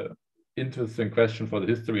that's an interesting question for the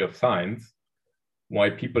history of science, why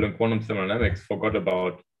people in quantum thermodynamics forgot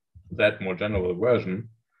about that more general version.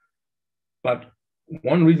 But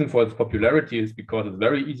one reason for its popularity is because it's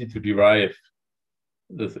very easy to derive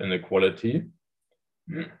this inequality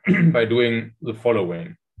by doing the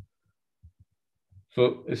following.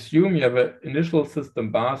 So assume you have an initial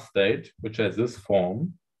system bath state, which has this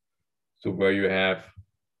form. So where you have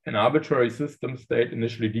an arbitrary system state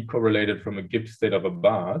initially decorrelated from a Gibbs state of a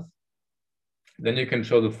bath. then you can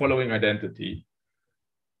show the following identity.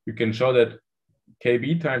 You can show that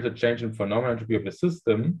KB times the change in phenomenon entropy of the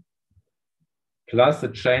system plus the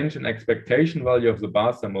change in expectation value of the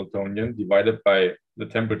Basi Hamiltonian divided by the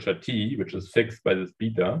temperature T, which is fixed by this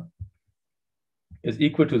beta, is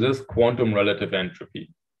equal to this quantum relative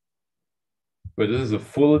entropy, where this is a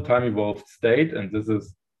full time-evolved state, and this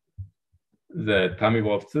is the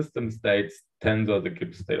time-evolved system state's tensor, the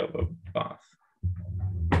Gibbs state of a Basi.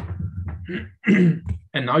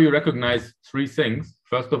 And now you recognize three things.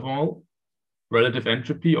 First of all, relative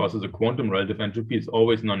entropy, also the quantum relative entropy, is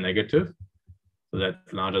always non-negative. So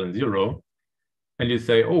that's larger than zero. And you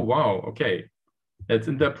say, oh, wow, okay, let's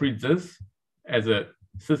interpret this as a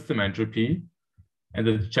system entropy. And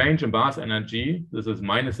the change in Basi energy, this is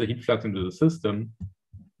minus the heat flux into the system.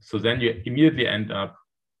 So then you immediately end up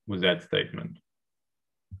with that statement.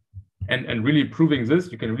 And really proving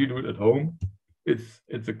this, you can really do it at home.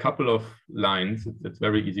 It's a couple of lines. It's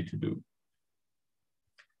very easy to do.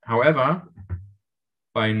 However,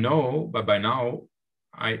 by now,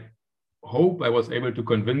 I hope I was able to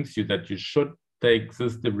convince you that you should take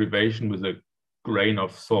this derivation with a grain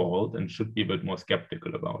of salt and should be a bit more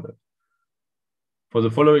skeptical about it. For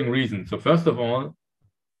the following reason. So first of all,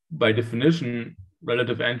 by definition,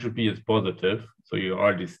 relative entropy is positive. So you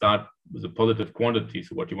already start with a positive quantity.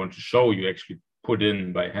 So what you want to show, you actually put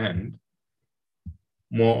in by hand.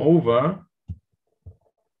 Moreover,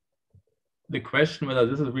 the question whether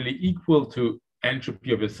this is really equal to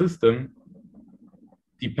entropy of your system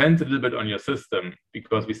depends a little bit on your system,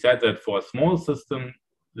 because we said that for a small system,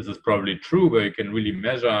 this is probably true, where you can really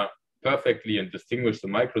measure perfectly and distinguish the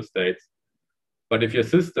microstates. But if your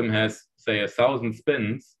system has, say, 1,000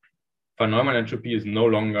 spins, phenomenon entropy is no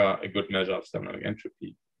longer a good measure of thermodynamic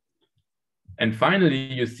entropy. And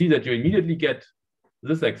finally, you see that you immediately get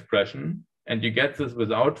this expression, and you get this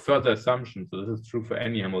without further assumption. So this is true for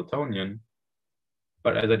any Hamiltonian.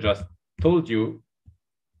 But as I just told you,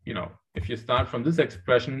 if you start from this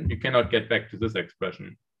expression, you cannot get back to this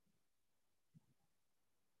expression,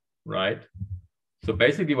 right? So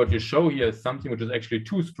basically what you show here is something which is actually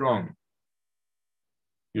too strong.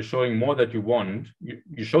 You're showing more that you want.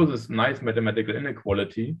 You show this nice mathematical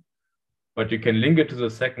inequality, but you can link it to the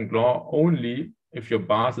second law only if your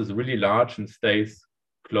Basi is really large and stays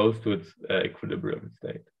close to its equilibrium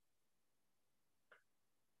state.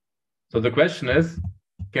 So the question is,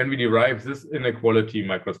 can we derive this inequality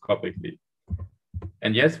microscopically?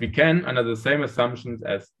 And yes, we can under the same assumptions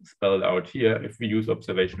as spelled out here if we use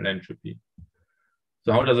observational entropy.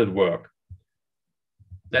 So how does it work?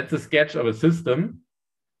 That's a sketch of a system,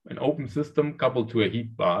 an open system coupled to a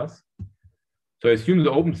heat Basi. So I assume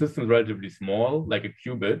the open system is relatively small, like a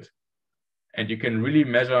qubit, and you can really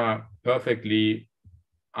measure perfectly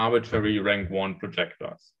arbitrary rank 1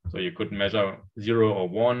 projectors. So you could measure 0 or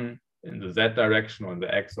 1 in the Z direction or in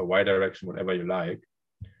the X or Y direction, whatever you like.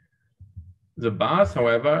 The Basi,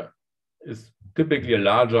 however, is typically a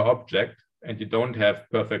larger object, and you don't have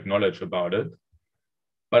perfect knowledge about it.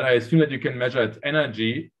 But I assume that you can measure its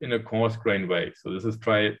energy in a coarse-grained way. So this is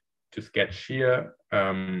try to sketch here.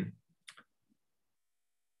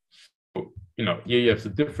 Here you have the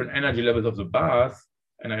different energy levels of the Basi,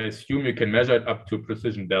 and I assume you can measure it up to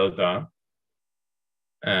precision delta.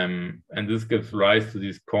 And this gives rise to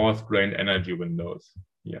these coarse-grained energy windows.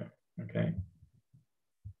 Yeah, okay.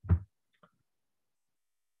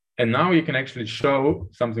 And now you can actually show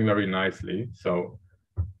something very nicely. So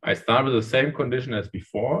I start with the same condition as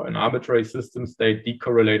before, an arbitrary system state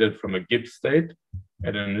decorrelated from a Gibbs state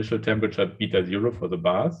at an initial temperature beta 0 for the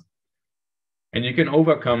Basi. And you can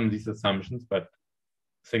overcome these assumptions, but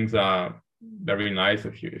things are very nice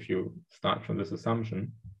if you start from this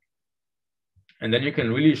assumption. And then you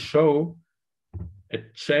can really show a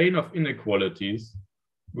chain of inequalities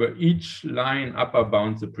where each line upper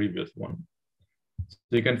bounds the previous one.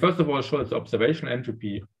 So you can first of all show the observational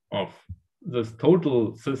entropy of this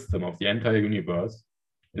total system of the entire universe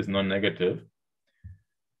is non-negative.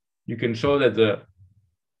 You can show that the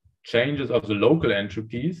changes of the local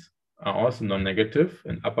entropies are also non-negative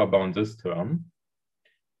and upper bound this term.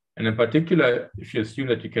 And in particular, if you assume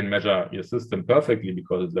that you can measure your system perfectly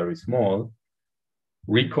because it's very small,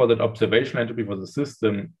 recall that observational entropy for the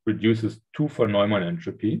system reduces to phenomenon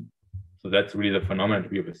entropy. So that's really the phenomenon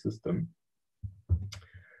entropy of a system.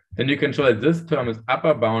 Then you can show that this term is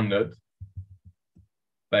upper bounded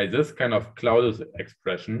by this kind of Clausius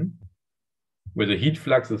expression, where the heat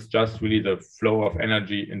flux is just really the flow of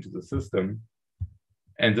energy into the system.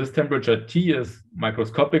 And this temperature T is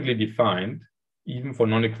microscopically defined, even for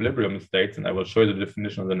non-equilibrium states, and I will show you the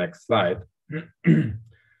definition on the next slide.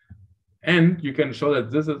 And you can show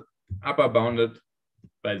that this is upper bounded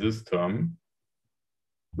by this term,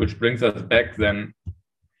 which brings us back then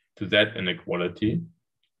to that inequality.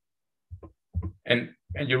 And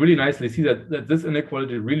you really nicely see that this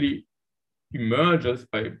inequality really emerges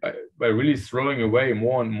by really throwing away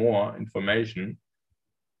more and more information,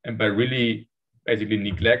 and by really basically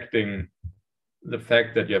neglecting the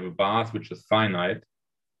fact that you have a Basi which is finite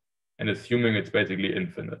and assuming it's basically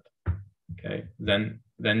infinite. Okay, then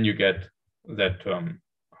you get that term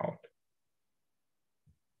out.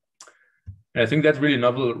 And I think that's really a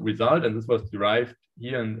novel result, and this was derived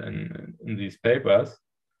here in these papers.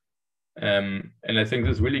 And I think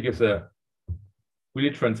this really gives a really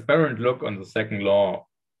transparent look on the second law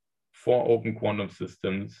for open quantum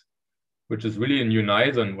systems, which is really in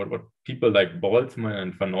unison what people like Boltzmann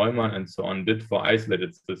and van Neumann and so on did for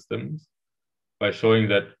isolated systems, by showing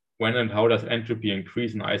that when and how does entropy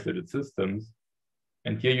increase in isolated systems.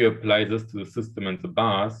 And here you apply this to the system and the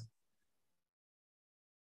Basi,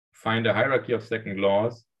 find a hierarchy of second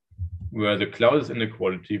laws where the Clausius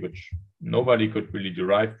inequality, which nobody could really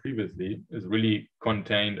derive previously, is really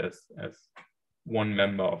contained as one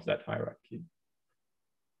member of that hierarchy.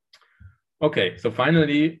 Okay, so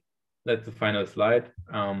finally, that's the final slide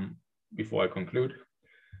before I conclude.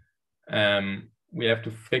 We have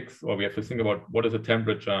to fix, or we have to think about what is a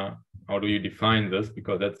temperature, how do you define this,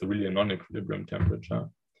 because that's really a non-equilibrium temperature.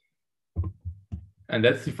 And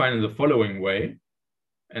that's defined in the following way,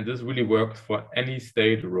 and this really works for any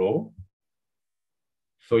state rho.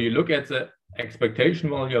 So you look at the expectation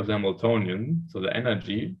value of the Hamiltonian, so the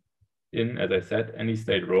energy in, as I said, any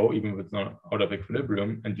state rho, even if it's not out of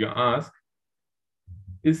equilibrium, and you ask,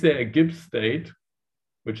 is there a Gibbs state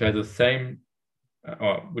which has the same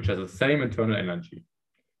internal energy?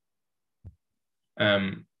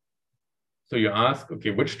 So you ask,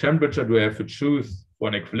 okay, which temperature do I have to choose for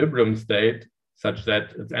an equilibrium state such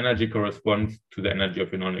that its energy corresponds to the energy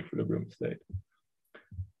of a non-equilibrium state?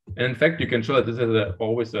 And in fact, you can show that this is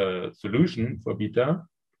always a solution for beta,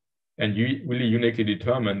 and you really uniquely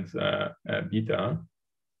determines beta.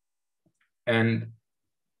 And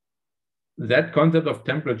that concept of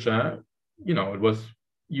temperature, you know, it was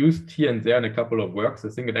used here and there in a couple of works. I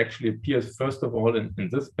think it actually appears first of all in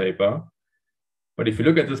this paper. But if you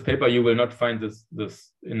look at this paper, you will not find this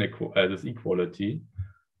equality,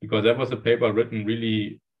 because that was a paper written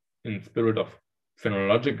really in spirit of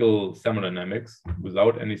phenomenological thermodynamics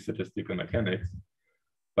without any statistical mechanics.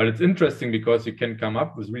 But it's interesting because you can come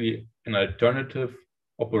up with really an alternative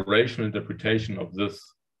operational interpretation of this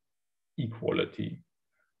equality.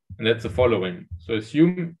 And that's the following. So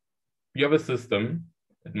assume you have a system,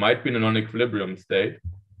 it might be in a non-equilibrium state,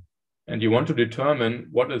 and you want to determine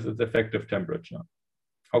what is its effective temperature.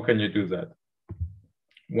 How can you do that?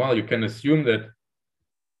 Well, you can assume that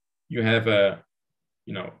you have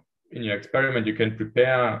in your experiment, you can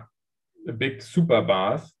prepare a big super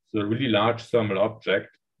Basi, so a really large thermal object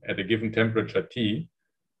at a given temperature T,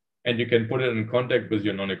 and you can put it in contact with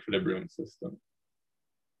your non-equilibrium system.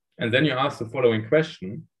 And then you ask the following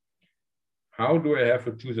question: how do I have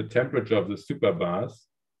to choose a temperature of the super Basi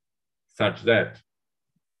such that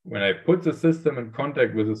when I put the system in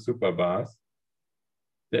contact with the super Basi,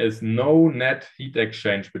 there is no net heat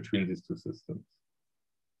exchange between these two systems?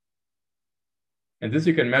 And this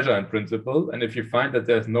you can measure in principle. And if you find that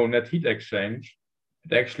there's no net heat exchange,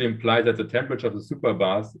 it actually implies that the temperature of the super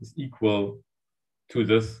Basi is equal to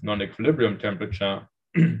this non-equilibrium temperature.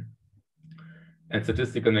 And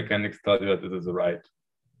statistical mechanics tells you that this is the right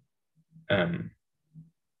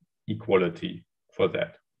equality for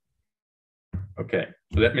that. Okay,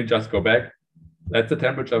 so let me just go back. That's the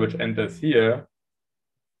temperature which enters here.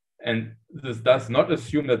 And this does not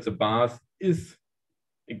assume that the Basi is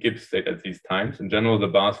a Gibbs state at these times. In general, the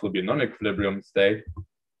Basi will be a non-equilibrium state,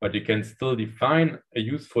 but you can still define a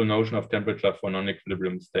useful notion of temperature for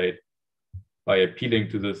non-equilibrium state by appealing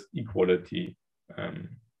to this equality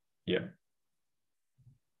here.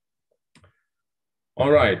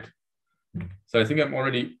 All right. So I think I'm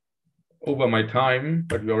already over my time,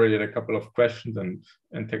 but we already had a couple of questions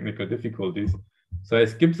and technical difficulties. So I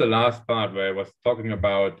skipped the last part where I was talking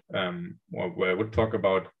about, or where I would talk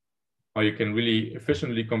about how you can really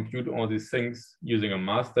efficiently compute all these things using a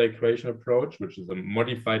master equation approach, which is a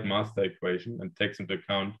modified master equation and takes into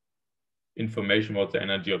account information about the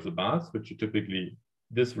energy of the Basi, which you typically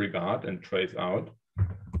disregard and trace out.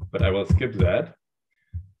 But I will skip that.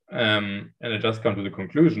 And I just come to the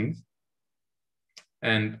conclusions.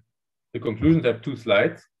 And the conclusions have 2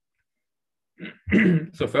 slides.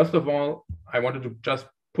 So first of all, I wanted to just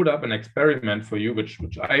put up an experiment for you, which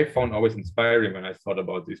I found always inspiring when I thought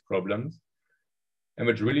about these problems, and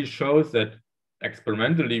which really shows that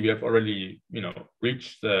experimentally, we have already,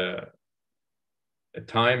 reached a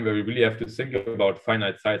time where we really have to think about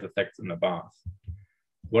finite size effects in the bars.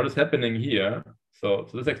 What is happening here? So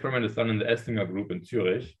this experiment is done in the Estinger group in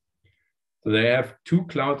Zurich. So they have 2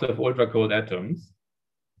 clouds of ultra-cold atoms.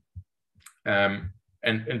 And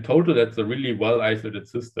in total, that's a really well-isolated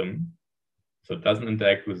system. So it doesn't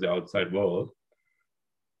interact with the outside world.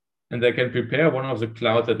 And they can prepare one of the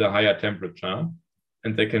clouds at a higher temperature.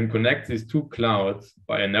 And they can connect these 2 clouds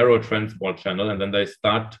by a narrow transport channel. And then they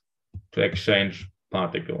start to exchange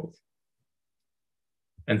particles.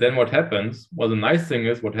 And then what happens? Well, the nice thing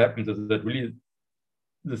is what happens is that really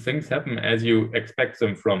the things happen as you expect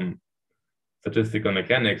them from statistical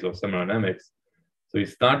mechanics or thermodynamics. So you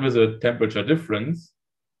start with a temperature difference,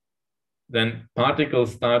 then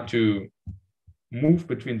particles start to move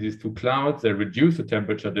between these 2 clouds, they reduce the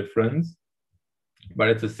temperature difference, but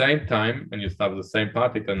at the same time, when you start with the same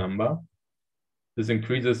particle number, this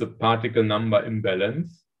increases the particle number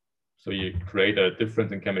imbalance. So you create a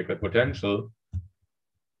difference in chemical potential.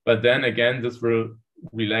 But then again, this will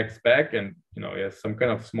relax back and you have some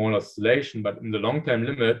kind of small oscillation, but in the long-term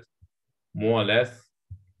limit, more or less,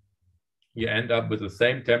 you end up with the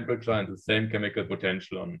same temperature and the same chemical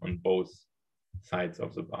potential on both sides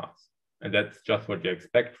of the bars. And that's just what you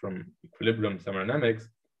expect from equilibrium thermodynamics.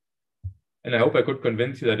 And I hope I could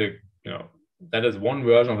convince you that that is one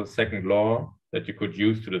version of the second law that you could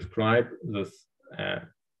use to describe this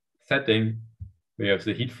setting. We have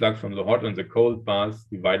the heat flux from the hot and the cold bars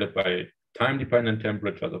divided by time-dependent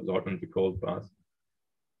temperatures of the hot and the cold bars.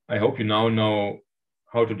 I hope you now know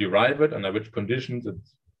how to derive it, under which conditions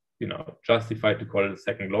it's justified to call it a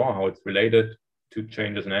second law, how it's related to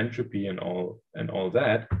changes in entropy and all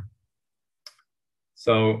that.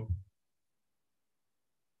 So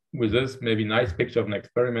with this maybe nice picture of an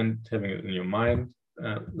experiment, having it in your mind,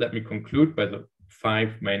 let me conclude by the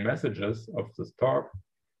 5 main messages of this talk.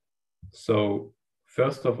 So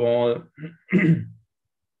first of all,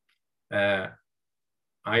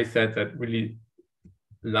 I said that really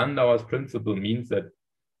Landauer's principle means that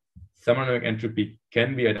thermodynamic entropy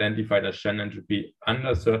can be identified as Shannon entropy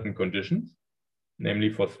under certain conditions, namely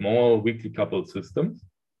for small weakly coupled systems.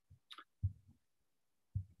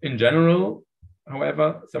 In general,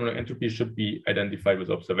 however, thermodynamic entropy should be identified with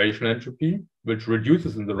observational entropy, which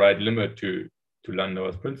reduces in the right limit to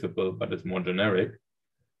Landauer's principle, but is more generic.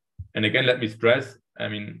 And again, let me stress, I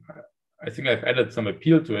think I've added some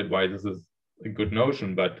appeal to it, why this is a good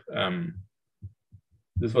notion, but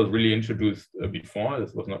this was really introduced before.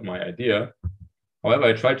 This was not my idea. However,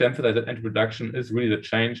 I tried to emphasize that entropy reduction is really the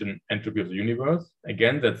change in entropy of the universe.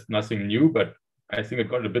 Again, that's nothing new, but I think it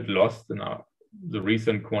got a bit lost in the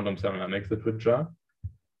recent quantum thermodynamics literature.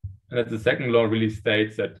 And that the second law really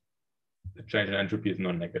states that the change in entropy is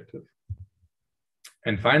non-negative.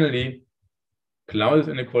 And finally, Clausius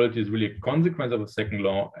inequality is really a consequence of the second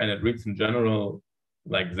law, and it reads in general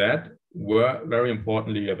like that, where very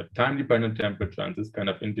importantly, you have a time-dependent temperature and this kind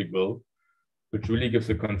of integral, which really gives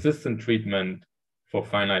a consistent treatment for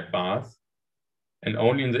finite bars. And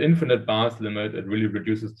only in the infinite bars limit, it really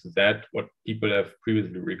reduces to that what people have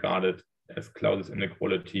previously regarded as Clausius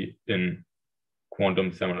inequality in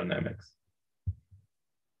quantum thermodynamics.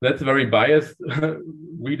 That's a very biased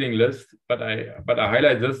reading list, but I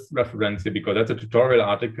highlight this reference here because that's a tutorial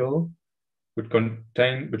article which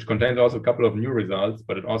contains also a couple of new results,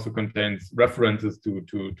 but it also contains references to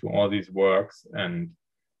all these works and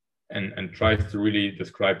tries to really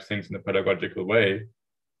describe things in a pedagogical way.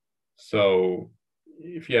 So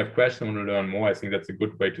if you have questions and want to learn more, I think that's a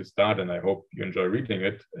good way to start, and I hope you enjoy reading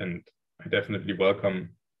it. And I definitely welcome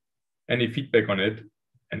any feedback on it,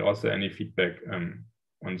 and also any feedback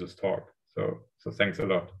on this talk. So thanks a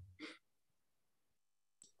lot.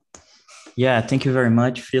 Yeah, thank you very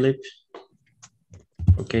much, Philip.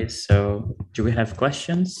 Okay, so do we have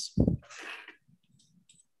questions?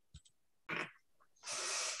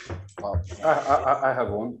 I have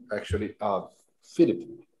one, actually. Philip,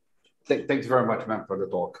 thanks very much, man, for the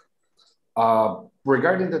talk.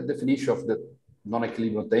 Regarding the definition of the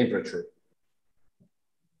non-equilibrium temperature.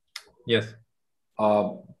 Yes.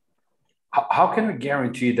 How can we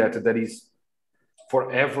guarantee that that is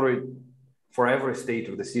for every state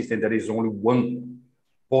of the system, there is only one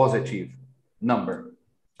positive number?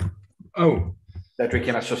 Oh, that we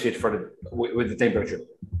can associate with the temperature?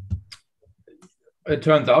 It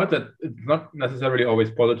turns out that it's not necessarily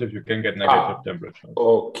always positive. You can get negative temperatures.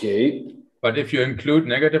 Okay. But if you include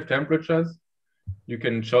negative temperatures, you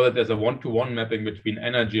can show that there's a one-to-one mapping between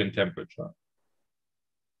energy and temperature,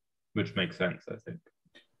 which makes sense, I think.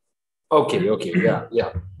 Okay,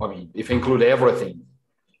 yeah. I mean, if you include everything.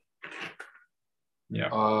 Yeah.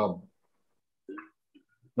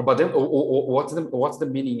 But then, what's the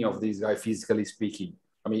meaning of this guy, physically speaking?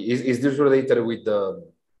 I mean, is this related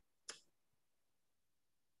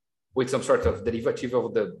with some sort of derivative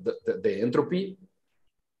of the entropy?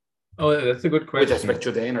 Oh, that's a good question. With respect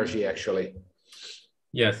to the energy, actually.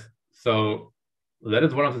 Yes. So that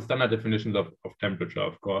is one of the standard definitions of temperature,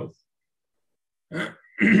 of course.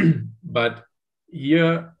 But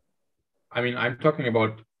here, I mean, I'm talking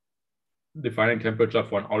about defining temperature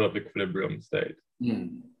for an out of equilibrium state.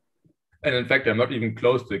 Mm. And in fact, I'm not even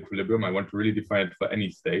close to equilibrium. I want to really define it for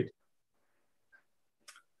any state.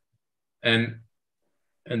 And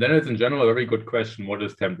then it's in general a very good question, what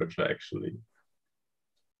is temperature actually?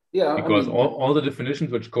 Yeah, because all the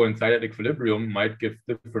definitions which coincide at equilibrium might give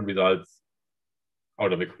different results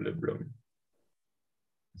out of equilibrium.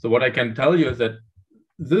 So what I can tell you is that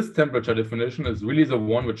this temperature definition is really the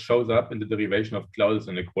one which shows up in the derivation of Clausius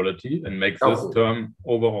inequality and makes this term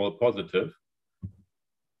overall positive.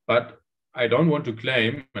 But I don't want to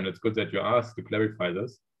claim, and it's good that you asked to clarify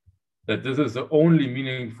this, that this is the only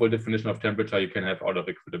meaningful definition of temperature you can have out of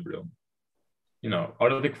equilibrium. You know,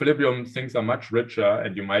 out of equilibrium, things are much richer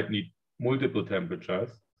and you might need multiple temperatures.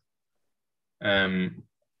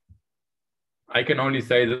 I can only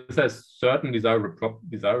say this has certain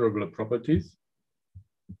desirable properties,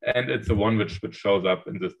 and it's the one which shows up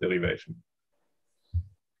in this derivation.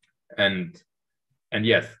 And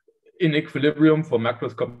yes, in equilibrium for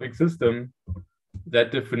macroscopic system,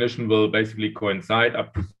 that definition will basically coincide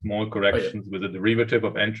up to small corrections with the derivative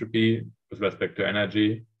of entropy with respect to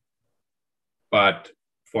energy. But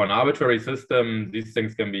for an arbitrary system, these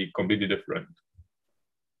things can be completely different.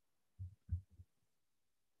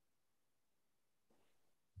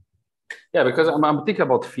 Yeah, because I'm thinking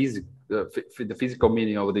about physics, the physical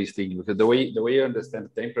meaning of these things. Because the way you understand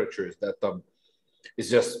temperature is that it's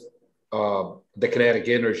just the kinetic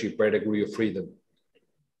energy per degree of freedom.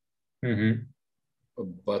 Mm-hmm.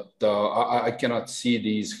 But I cannot see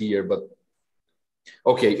these here. But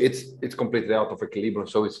okay, it's completely out of equilibrium,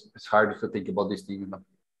 so it's hard to think about these things now.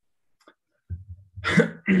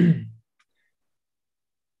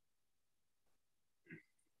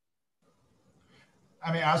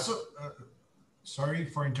 I mean, also, sorry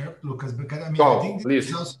for interrupt, Lucas, because I mean, I think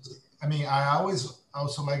please. also, I mean, I always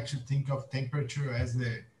also like to think of temperature as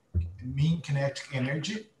the mean kinetic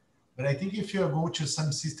energy. But I think if you go to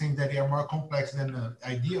some systems that are more complex than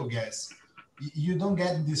ideal gas, you don't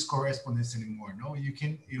get this correspondence anymore. No, you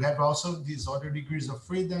have also these other degrees of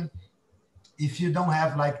freedom. If you don't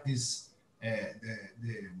have like this,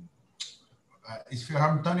 if your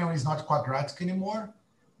Hamiltonian is not quadratic anymore,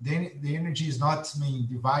 then the energy is not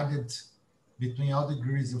divided between all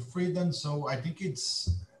degrees of freedom. So I think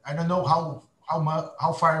I don't know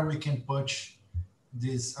how far we can push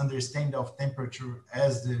this understanding of temperature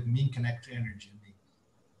as the mean kinetic energy.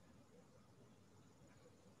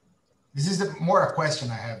 This is more a question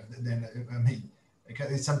I have than,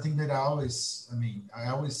 because it's something that I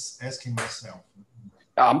always asking myself.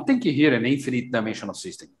 I'm thinking here an infinite dimensional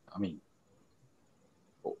system. I mean,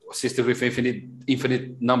 a system with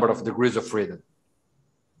infinite number of degrees of freedom.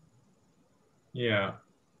 Yeah.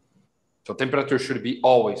 So temperature should be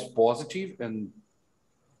always positive, and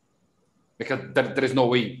because there is no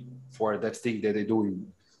way for that thing that they do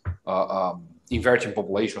in inverting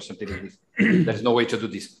population or something like this. There's no way to do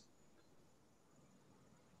this.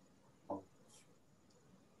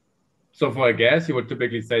 So for a gas, you would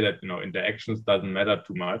typically say that, interactions doesn't matter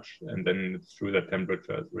too much, and then it's true that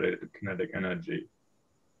temperature is related to kinetic energy.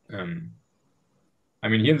 I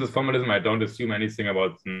mean, here in this formalism, I don't assume anything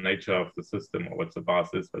about the nature of the system or what the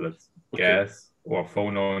Basi is, whether it's gas or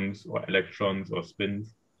phonons or electrons or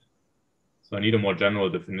spins. So I need a more general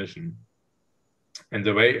definition. And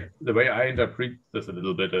the way I interpret this a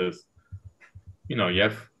little bit is,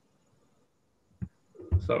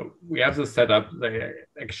 we have this setup, they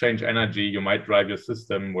exchange energy, you might drive your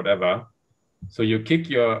system, whatever. So you kick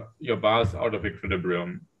your Basi out of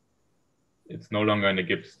equilibrium. It's no longer in a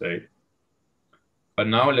Gibbs state. But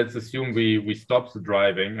now let's assume we stop the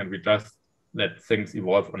driving and we just let things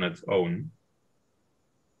evolve on its own.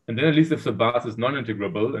 And then at least if the Basi is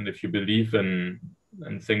non-integrable, and if you believe in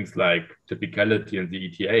things like typicality and the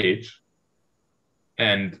ETH,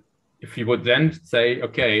 and if you would then say,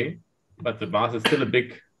 okay, but the Basi is still a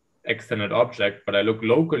big extended object, but I look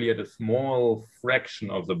locally at a small fraction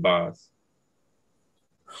of the Basi,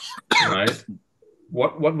 right?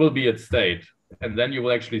 What will be its state? And then you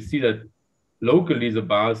will actually see that locally the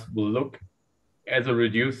Basi will look as a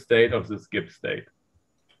reduced state of this Gibbs state.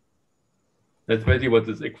 That's basically what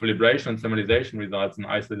this equilibration and summarization results in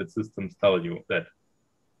isolated systems tell you, that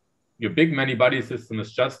your big many-body system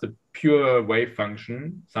is just a pure wave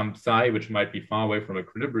function, some psi, which might be far away from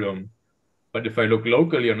equilibrium. But if I look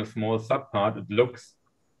locally on a small subpart, it looks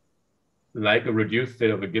like a reduced state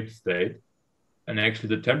of a Gibbs state. And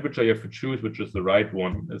actually the temperature you have to choose, which is the right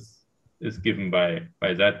one, is given by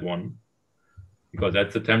that one, because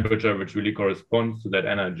that's the temperature which really corresponds to that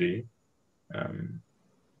energy.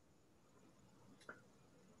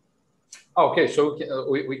 Okay, so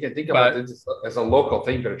we can think about this as a local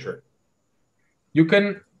temperature. You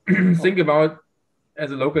can think about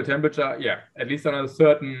as a local temperature, yeah, at least on a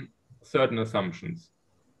certain assumptions.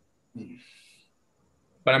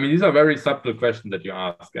 But I mean, these are very subtle questions that you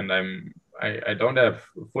ask, and I don't have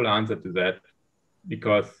a full answer to that,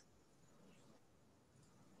 because,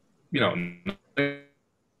 you know,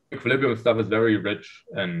 equilibrium stuff is very rich,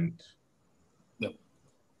 and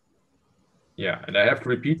yeah, and I have to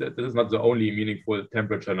repeat that this is not the only meaningful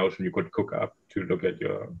temperature notion you could cook up to look at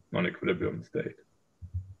your non-equilibrium state.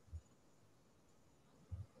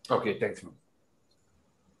 Okay, thanks.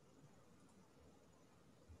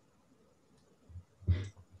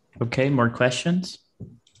 Okay, more questions?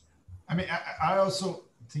 I mean, I also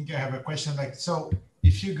think I have a question. Like, so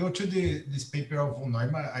if you go to this paper of von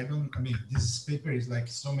Neumann, I mean, this paper is like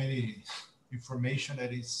so many information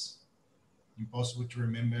that is impossible to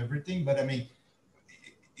remember everything. But I mean,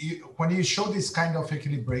 when you show this kind of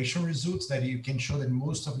equilibration results, that you can show that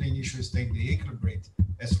most of the initial state they equilibrate.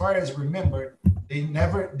 As far as remember, they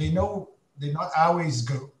not always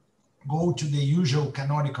go to the usual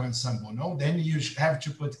canonical ensemble. No, then you have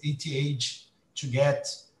to put ETH to get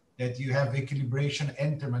that you have equilibration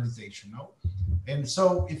and thermalization. No, and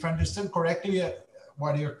so if I understand correctly,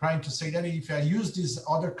 what you're trying to say, that if I use this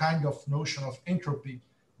other kind of notion of entropy,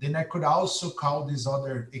 then I could also call these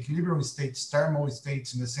other equilibrium states thermal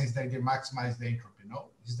states, in the sense that they maximize the entropy. No,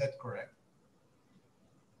 is that correct?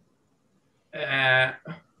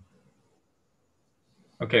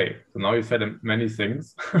 Okay, so now you said many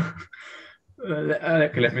things.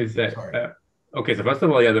 Let me say. Okay, so first of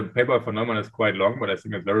all, yeah, the paper for Neumann is quite long, but I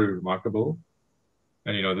think it's very remarkable.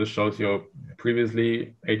 And, you know, this shows you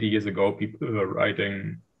previously, 80 years ago, people were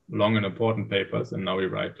writing long and important papers, and now we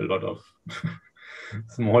write a lot of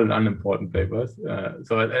small and unimportant papers.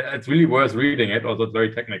 So it's really worth reading it, although it's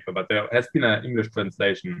very technical, but there has been an English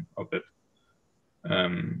translation of it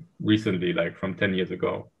recently, like from 10 years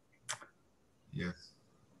ago. Yes.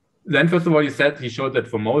 Then, first of all, he showed that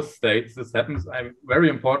for most states this happens. I very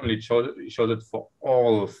importantly showed it for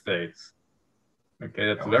all states. Okay,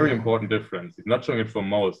 that's a very important difference. He's not showing it for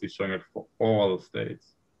most, he's showing it for all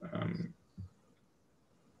states.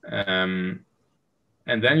 And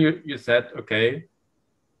then you said, okay,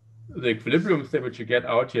 the equilibrium state which you get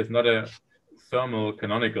out here is not a thermal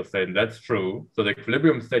canonical state, and that's true. So the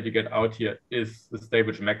equilibrium state you get out here is the state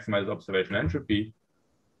which maximizes observation entropy,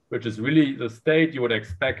 which is really the state you would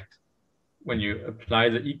expect when you apply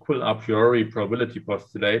the equal a priori probability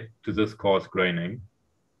postulate to this coarse graining.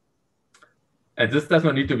 And this does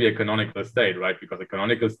not need to be a canonical state, right? Because a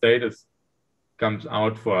canonical state comes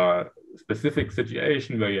out for a specific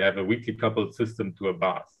situation where you have a weakly coupled system to a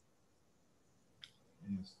Basi.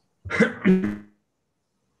 Yes.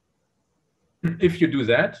 If you do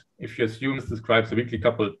that, if you assume this describes a weakly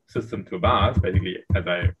coupled system to a Basi, basically as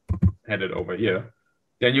I had it over here,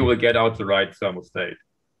 then you will get out the right thermal state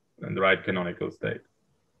and the right canonical state.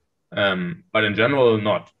 But in general,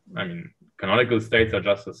 not. I mean, canonical states are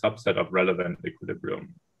just a subset of relevant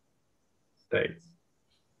equilibrium states.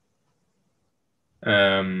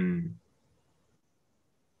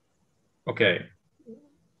 Okay.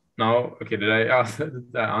 Now, okay, did I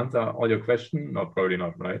answer all your questions? No, probably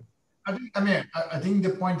not, right? I think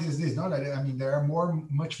the point is this, no? That, I mean, there are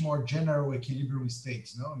much more general equilibrium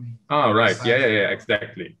states, no? I mean, oh, right. Yeah,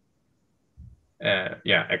 exactly.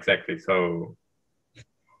 Yeah, exactly. So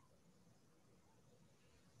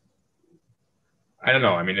I don't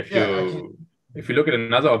know. I mean, if you look at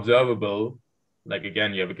another observable, like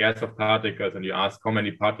again, you have a gas of particles and you ask how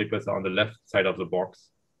many particles are on the left side of the box.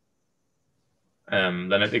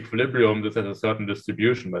 Then at equilibrium, this has a certain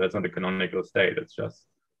distribution, but that's not a canonical state. It's just,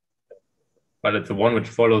 but it's the one which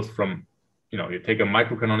follows from, you know, you take a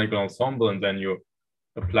microcanonical ensemble and then you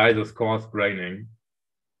apply this coarse graining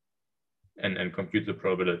and compute the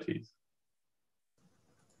probabilities.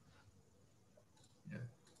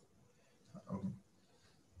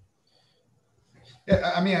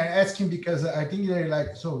 Yeah, I mean, I'm asking because I think they're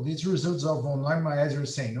like, so these results of von Neumann, as you're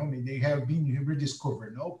saying, no? I mean, they have been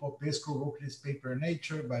rediscovered, no? Popescu wrote this paper in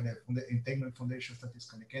Nature by the Integrated Foundation of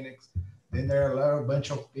Statistical Mechanics. Then there are a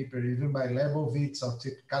bunch of papers even by Leibovitz of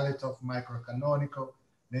typicality of microcanonical.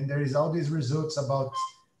 Then there is all these results about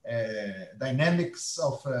dynamics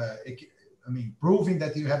of, proving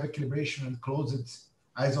that you have equilibration and closed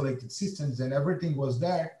isolated systems, and everything was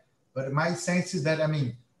there. But my sense is that,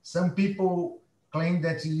 some people claim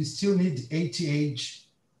that you still need ATH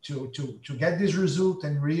to get this result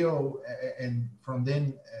and real, and from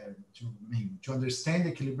then to understand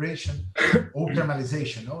equilibration or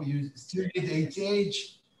thermalization. No, you still need ATH,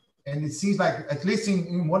 and it seems like, at least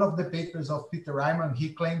in one of the papers of Peter Ryman, he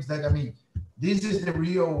claims that this is the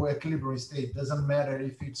real equilibrium state. Doesn't matter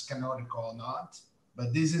if it's canonical or not,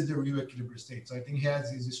 but this is the real equilibrium state. So I think he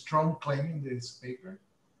has this strong claim in this paper,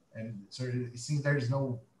 and so it seems there is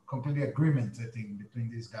no complete agreement, I think, between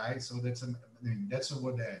these guys. So that's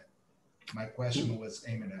what my question was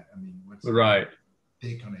aiming at. What's right.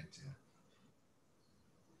 your take on it?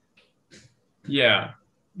 Yeah.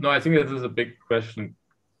 No, I think this is a big question,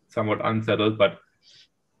 somewhat unsettled, but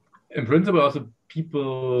in principle, also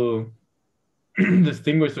people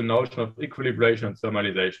distinguish the notion of equilibration and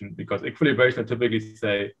thermalization, because equilibration typically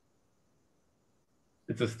say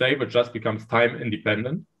it's a state which just becomes time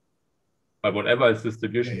independent by whatever its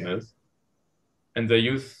distribution is. And they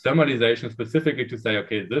use thermalization specifically to say,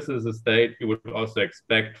 okay, this is a state you would also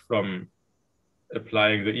expect from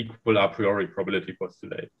applying the equal a priori probability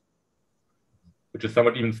postulate, which is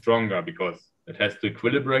somewhat even stronger because it has to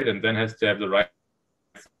equilibrate and then has to have the right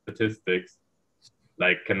statistics,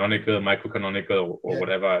 like canonical, microcanonical, or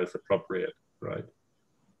whatever is appropriate, right?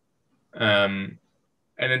 And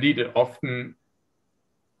indeed, often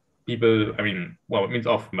people, it means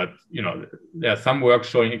often, but there are some works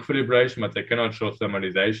showing equilibration, but they cannot show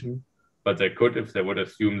thermalization, but they could if they would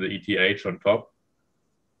assume the ETH on top.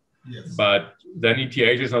 Yes. But then ETH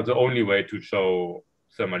is not the only way to show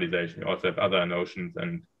thermalization. You also have other notions,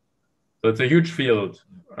 and so it's a huge field.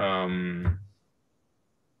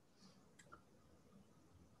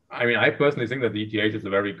 I personally think that the ETH is a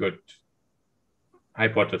very good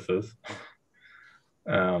hypothesis,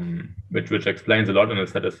 which explains a lot in a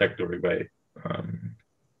satisfactory way.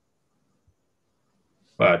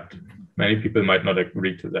 But many people might not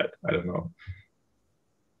agree to that. I don't know.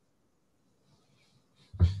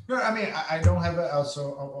 No, I don't have a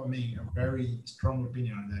very strong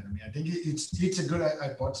opinion on that. I think it's a good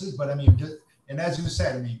hypothesis, but and as you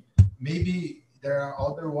said, maybe there are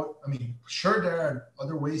sure there are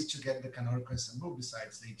other ways to get the canonical ensemble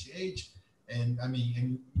besides the HH, and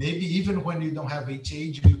and maybe even when you don't have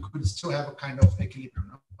HH, you could still have a kind of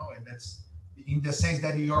equilibrium, no? And that's in the sense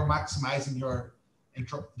that you're maximizing your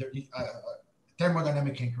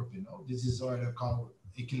thermodynamic entropy. No, this is what I call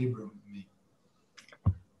equilibrium.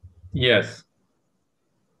 Yes.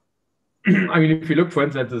 If you look, for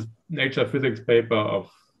instance, at this Nature Physics paper of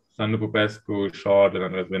Sandro Popescu, Short, and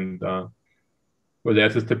Andres Winter, where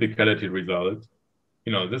there's this typicality result,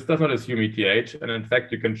 this does not assume ETH, and in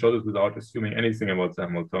fact, you can show this without assuming anything about the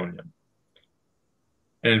Hamiltonian.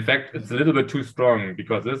 And in fact, it's a little bit too strong,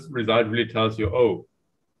 because this result really tells you, oh,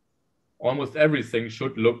 almost everything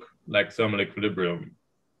should look like thermal equilibrium.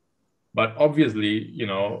 But obviously,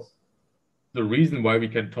 the reason why we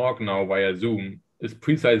can talk now via Zoom is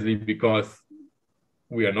precisely because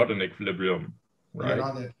we are not in equilibrium,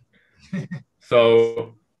 right?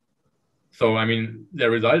 So the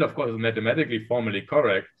result, of course, is mathematically formally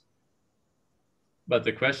correct, but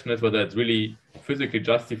the question is whether it's really physically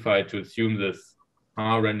justified to assume this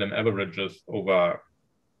R random averages over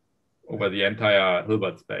the entire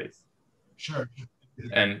Hilbert space. Sure.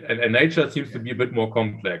 And nature seems to be a bit more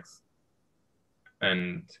complex.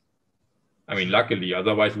 And luckily,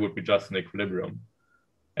 otherwise it would be just an equilibrium.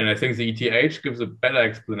 And I think the ETH gives a better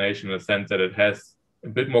explanation in the sense that it has a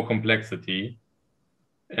bit more complexity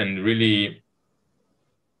and really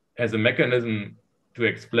has a mechanism to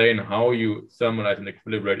explain how you thermalize and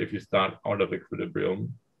equilibrate if you start out of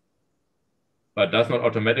equilibrium, but does not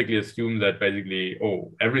automatically assume that basically,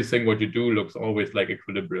 everything what you do looks always like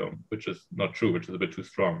equilibrium, which is not true, which is a bit too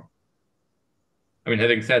strong.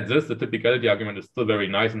 Having said this, the typicality argument is still very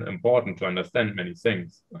nice and important to understand many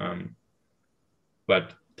things.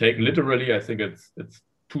 But taken literally, I think it's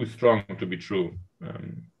too strong to be true.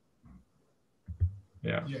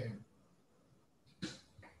 Yeah.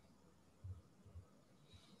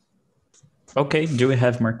 Okay, do we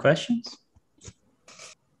have more questions?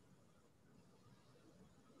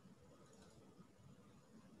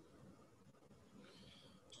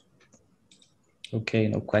 Okay,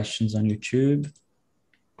 no questions on YouTube.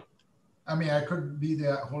 I could be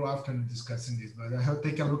the whole afternoon discussing this, but I'll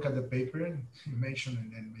take a look at the paper and mention,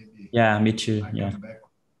 and then maybe. Yeah, me too. I come back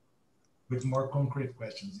with more concrete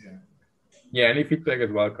questions. Yeah. Yeah, any feedback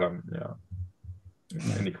is welcome. Yeah.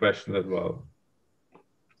 Any questions as well.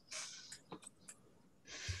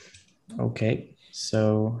 Okay,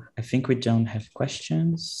 so I think we don't have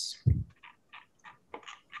questions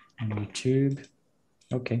on YouTube.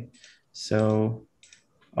 Okay, so,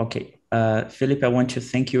 okay. Philip, I want to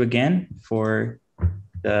thank you again for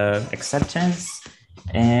the acceptance.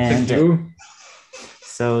 And Thank you.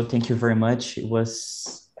 So thank you very much. It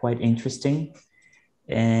was quite interesting.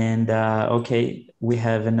 And okay, we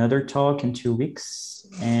have another talk in 2 weeks.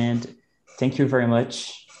 And thank you very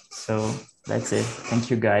much. So that's it. Thank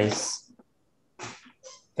you, guys.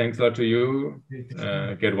 Thanks a lot to you.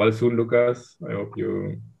 Get well soon, Lucas. I hope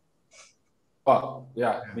you... Oh,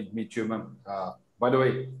 yeah, me too, man. By the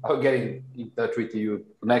way, I'll get in touch with you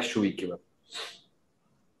next week.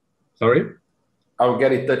 Sorry? I'll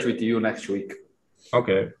get in touch with you next week.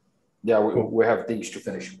 Okay. Yeah, we have things to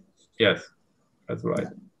finish. Yes, that's right.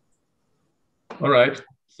 All right.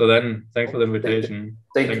 So then, thanks for the invitation.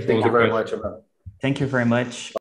 Thank you very much. Thank you very much.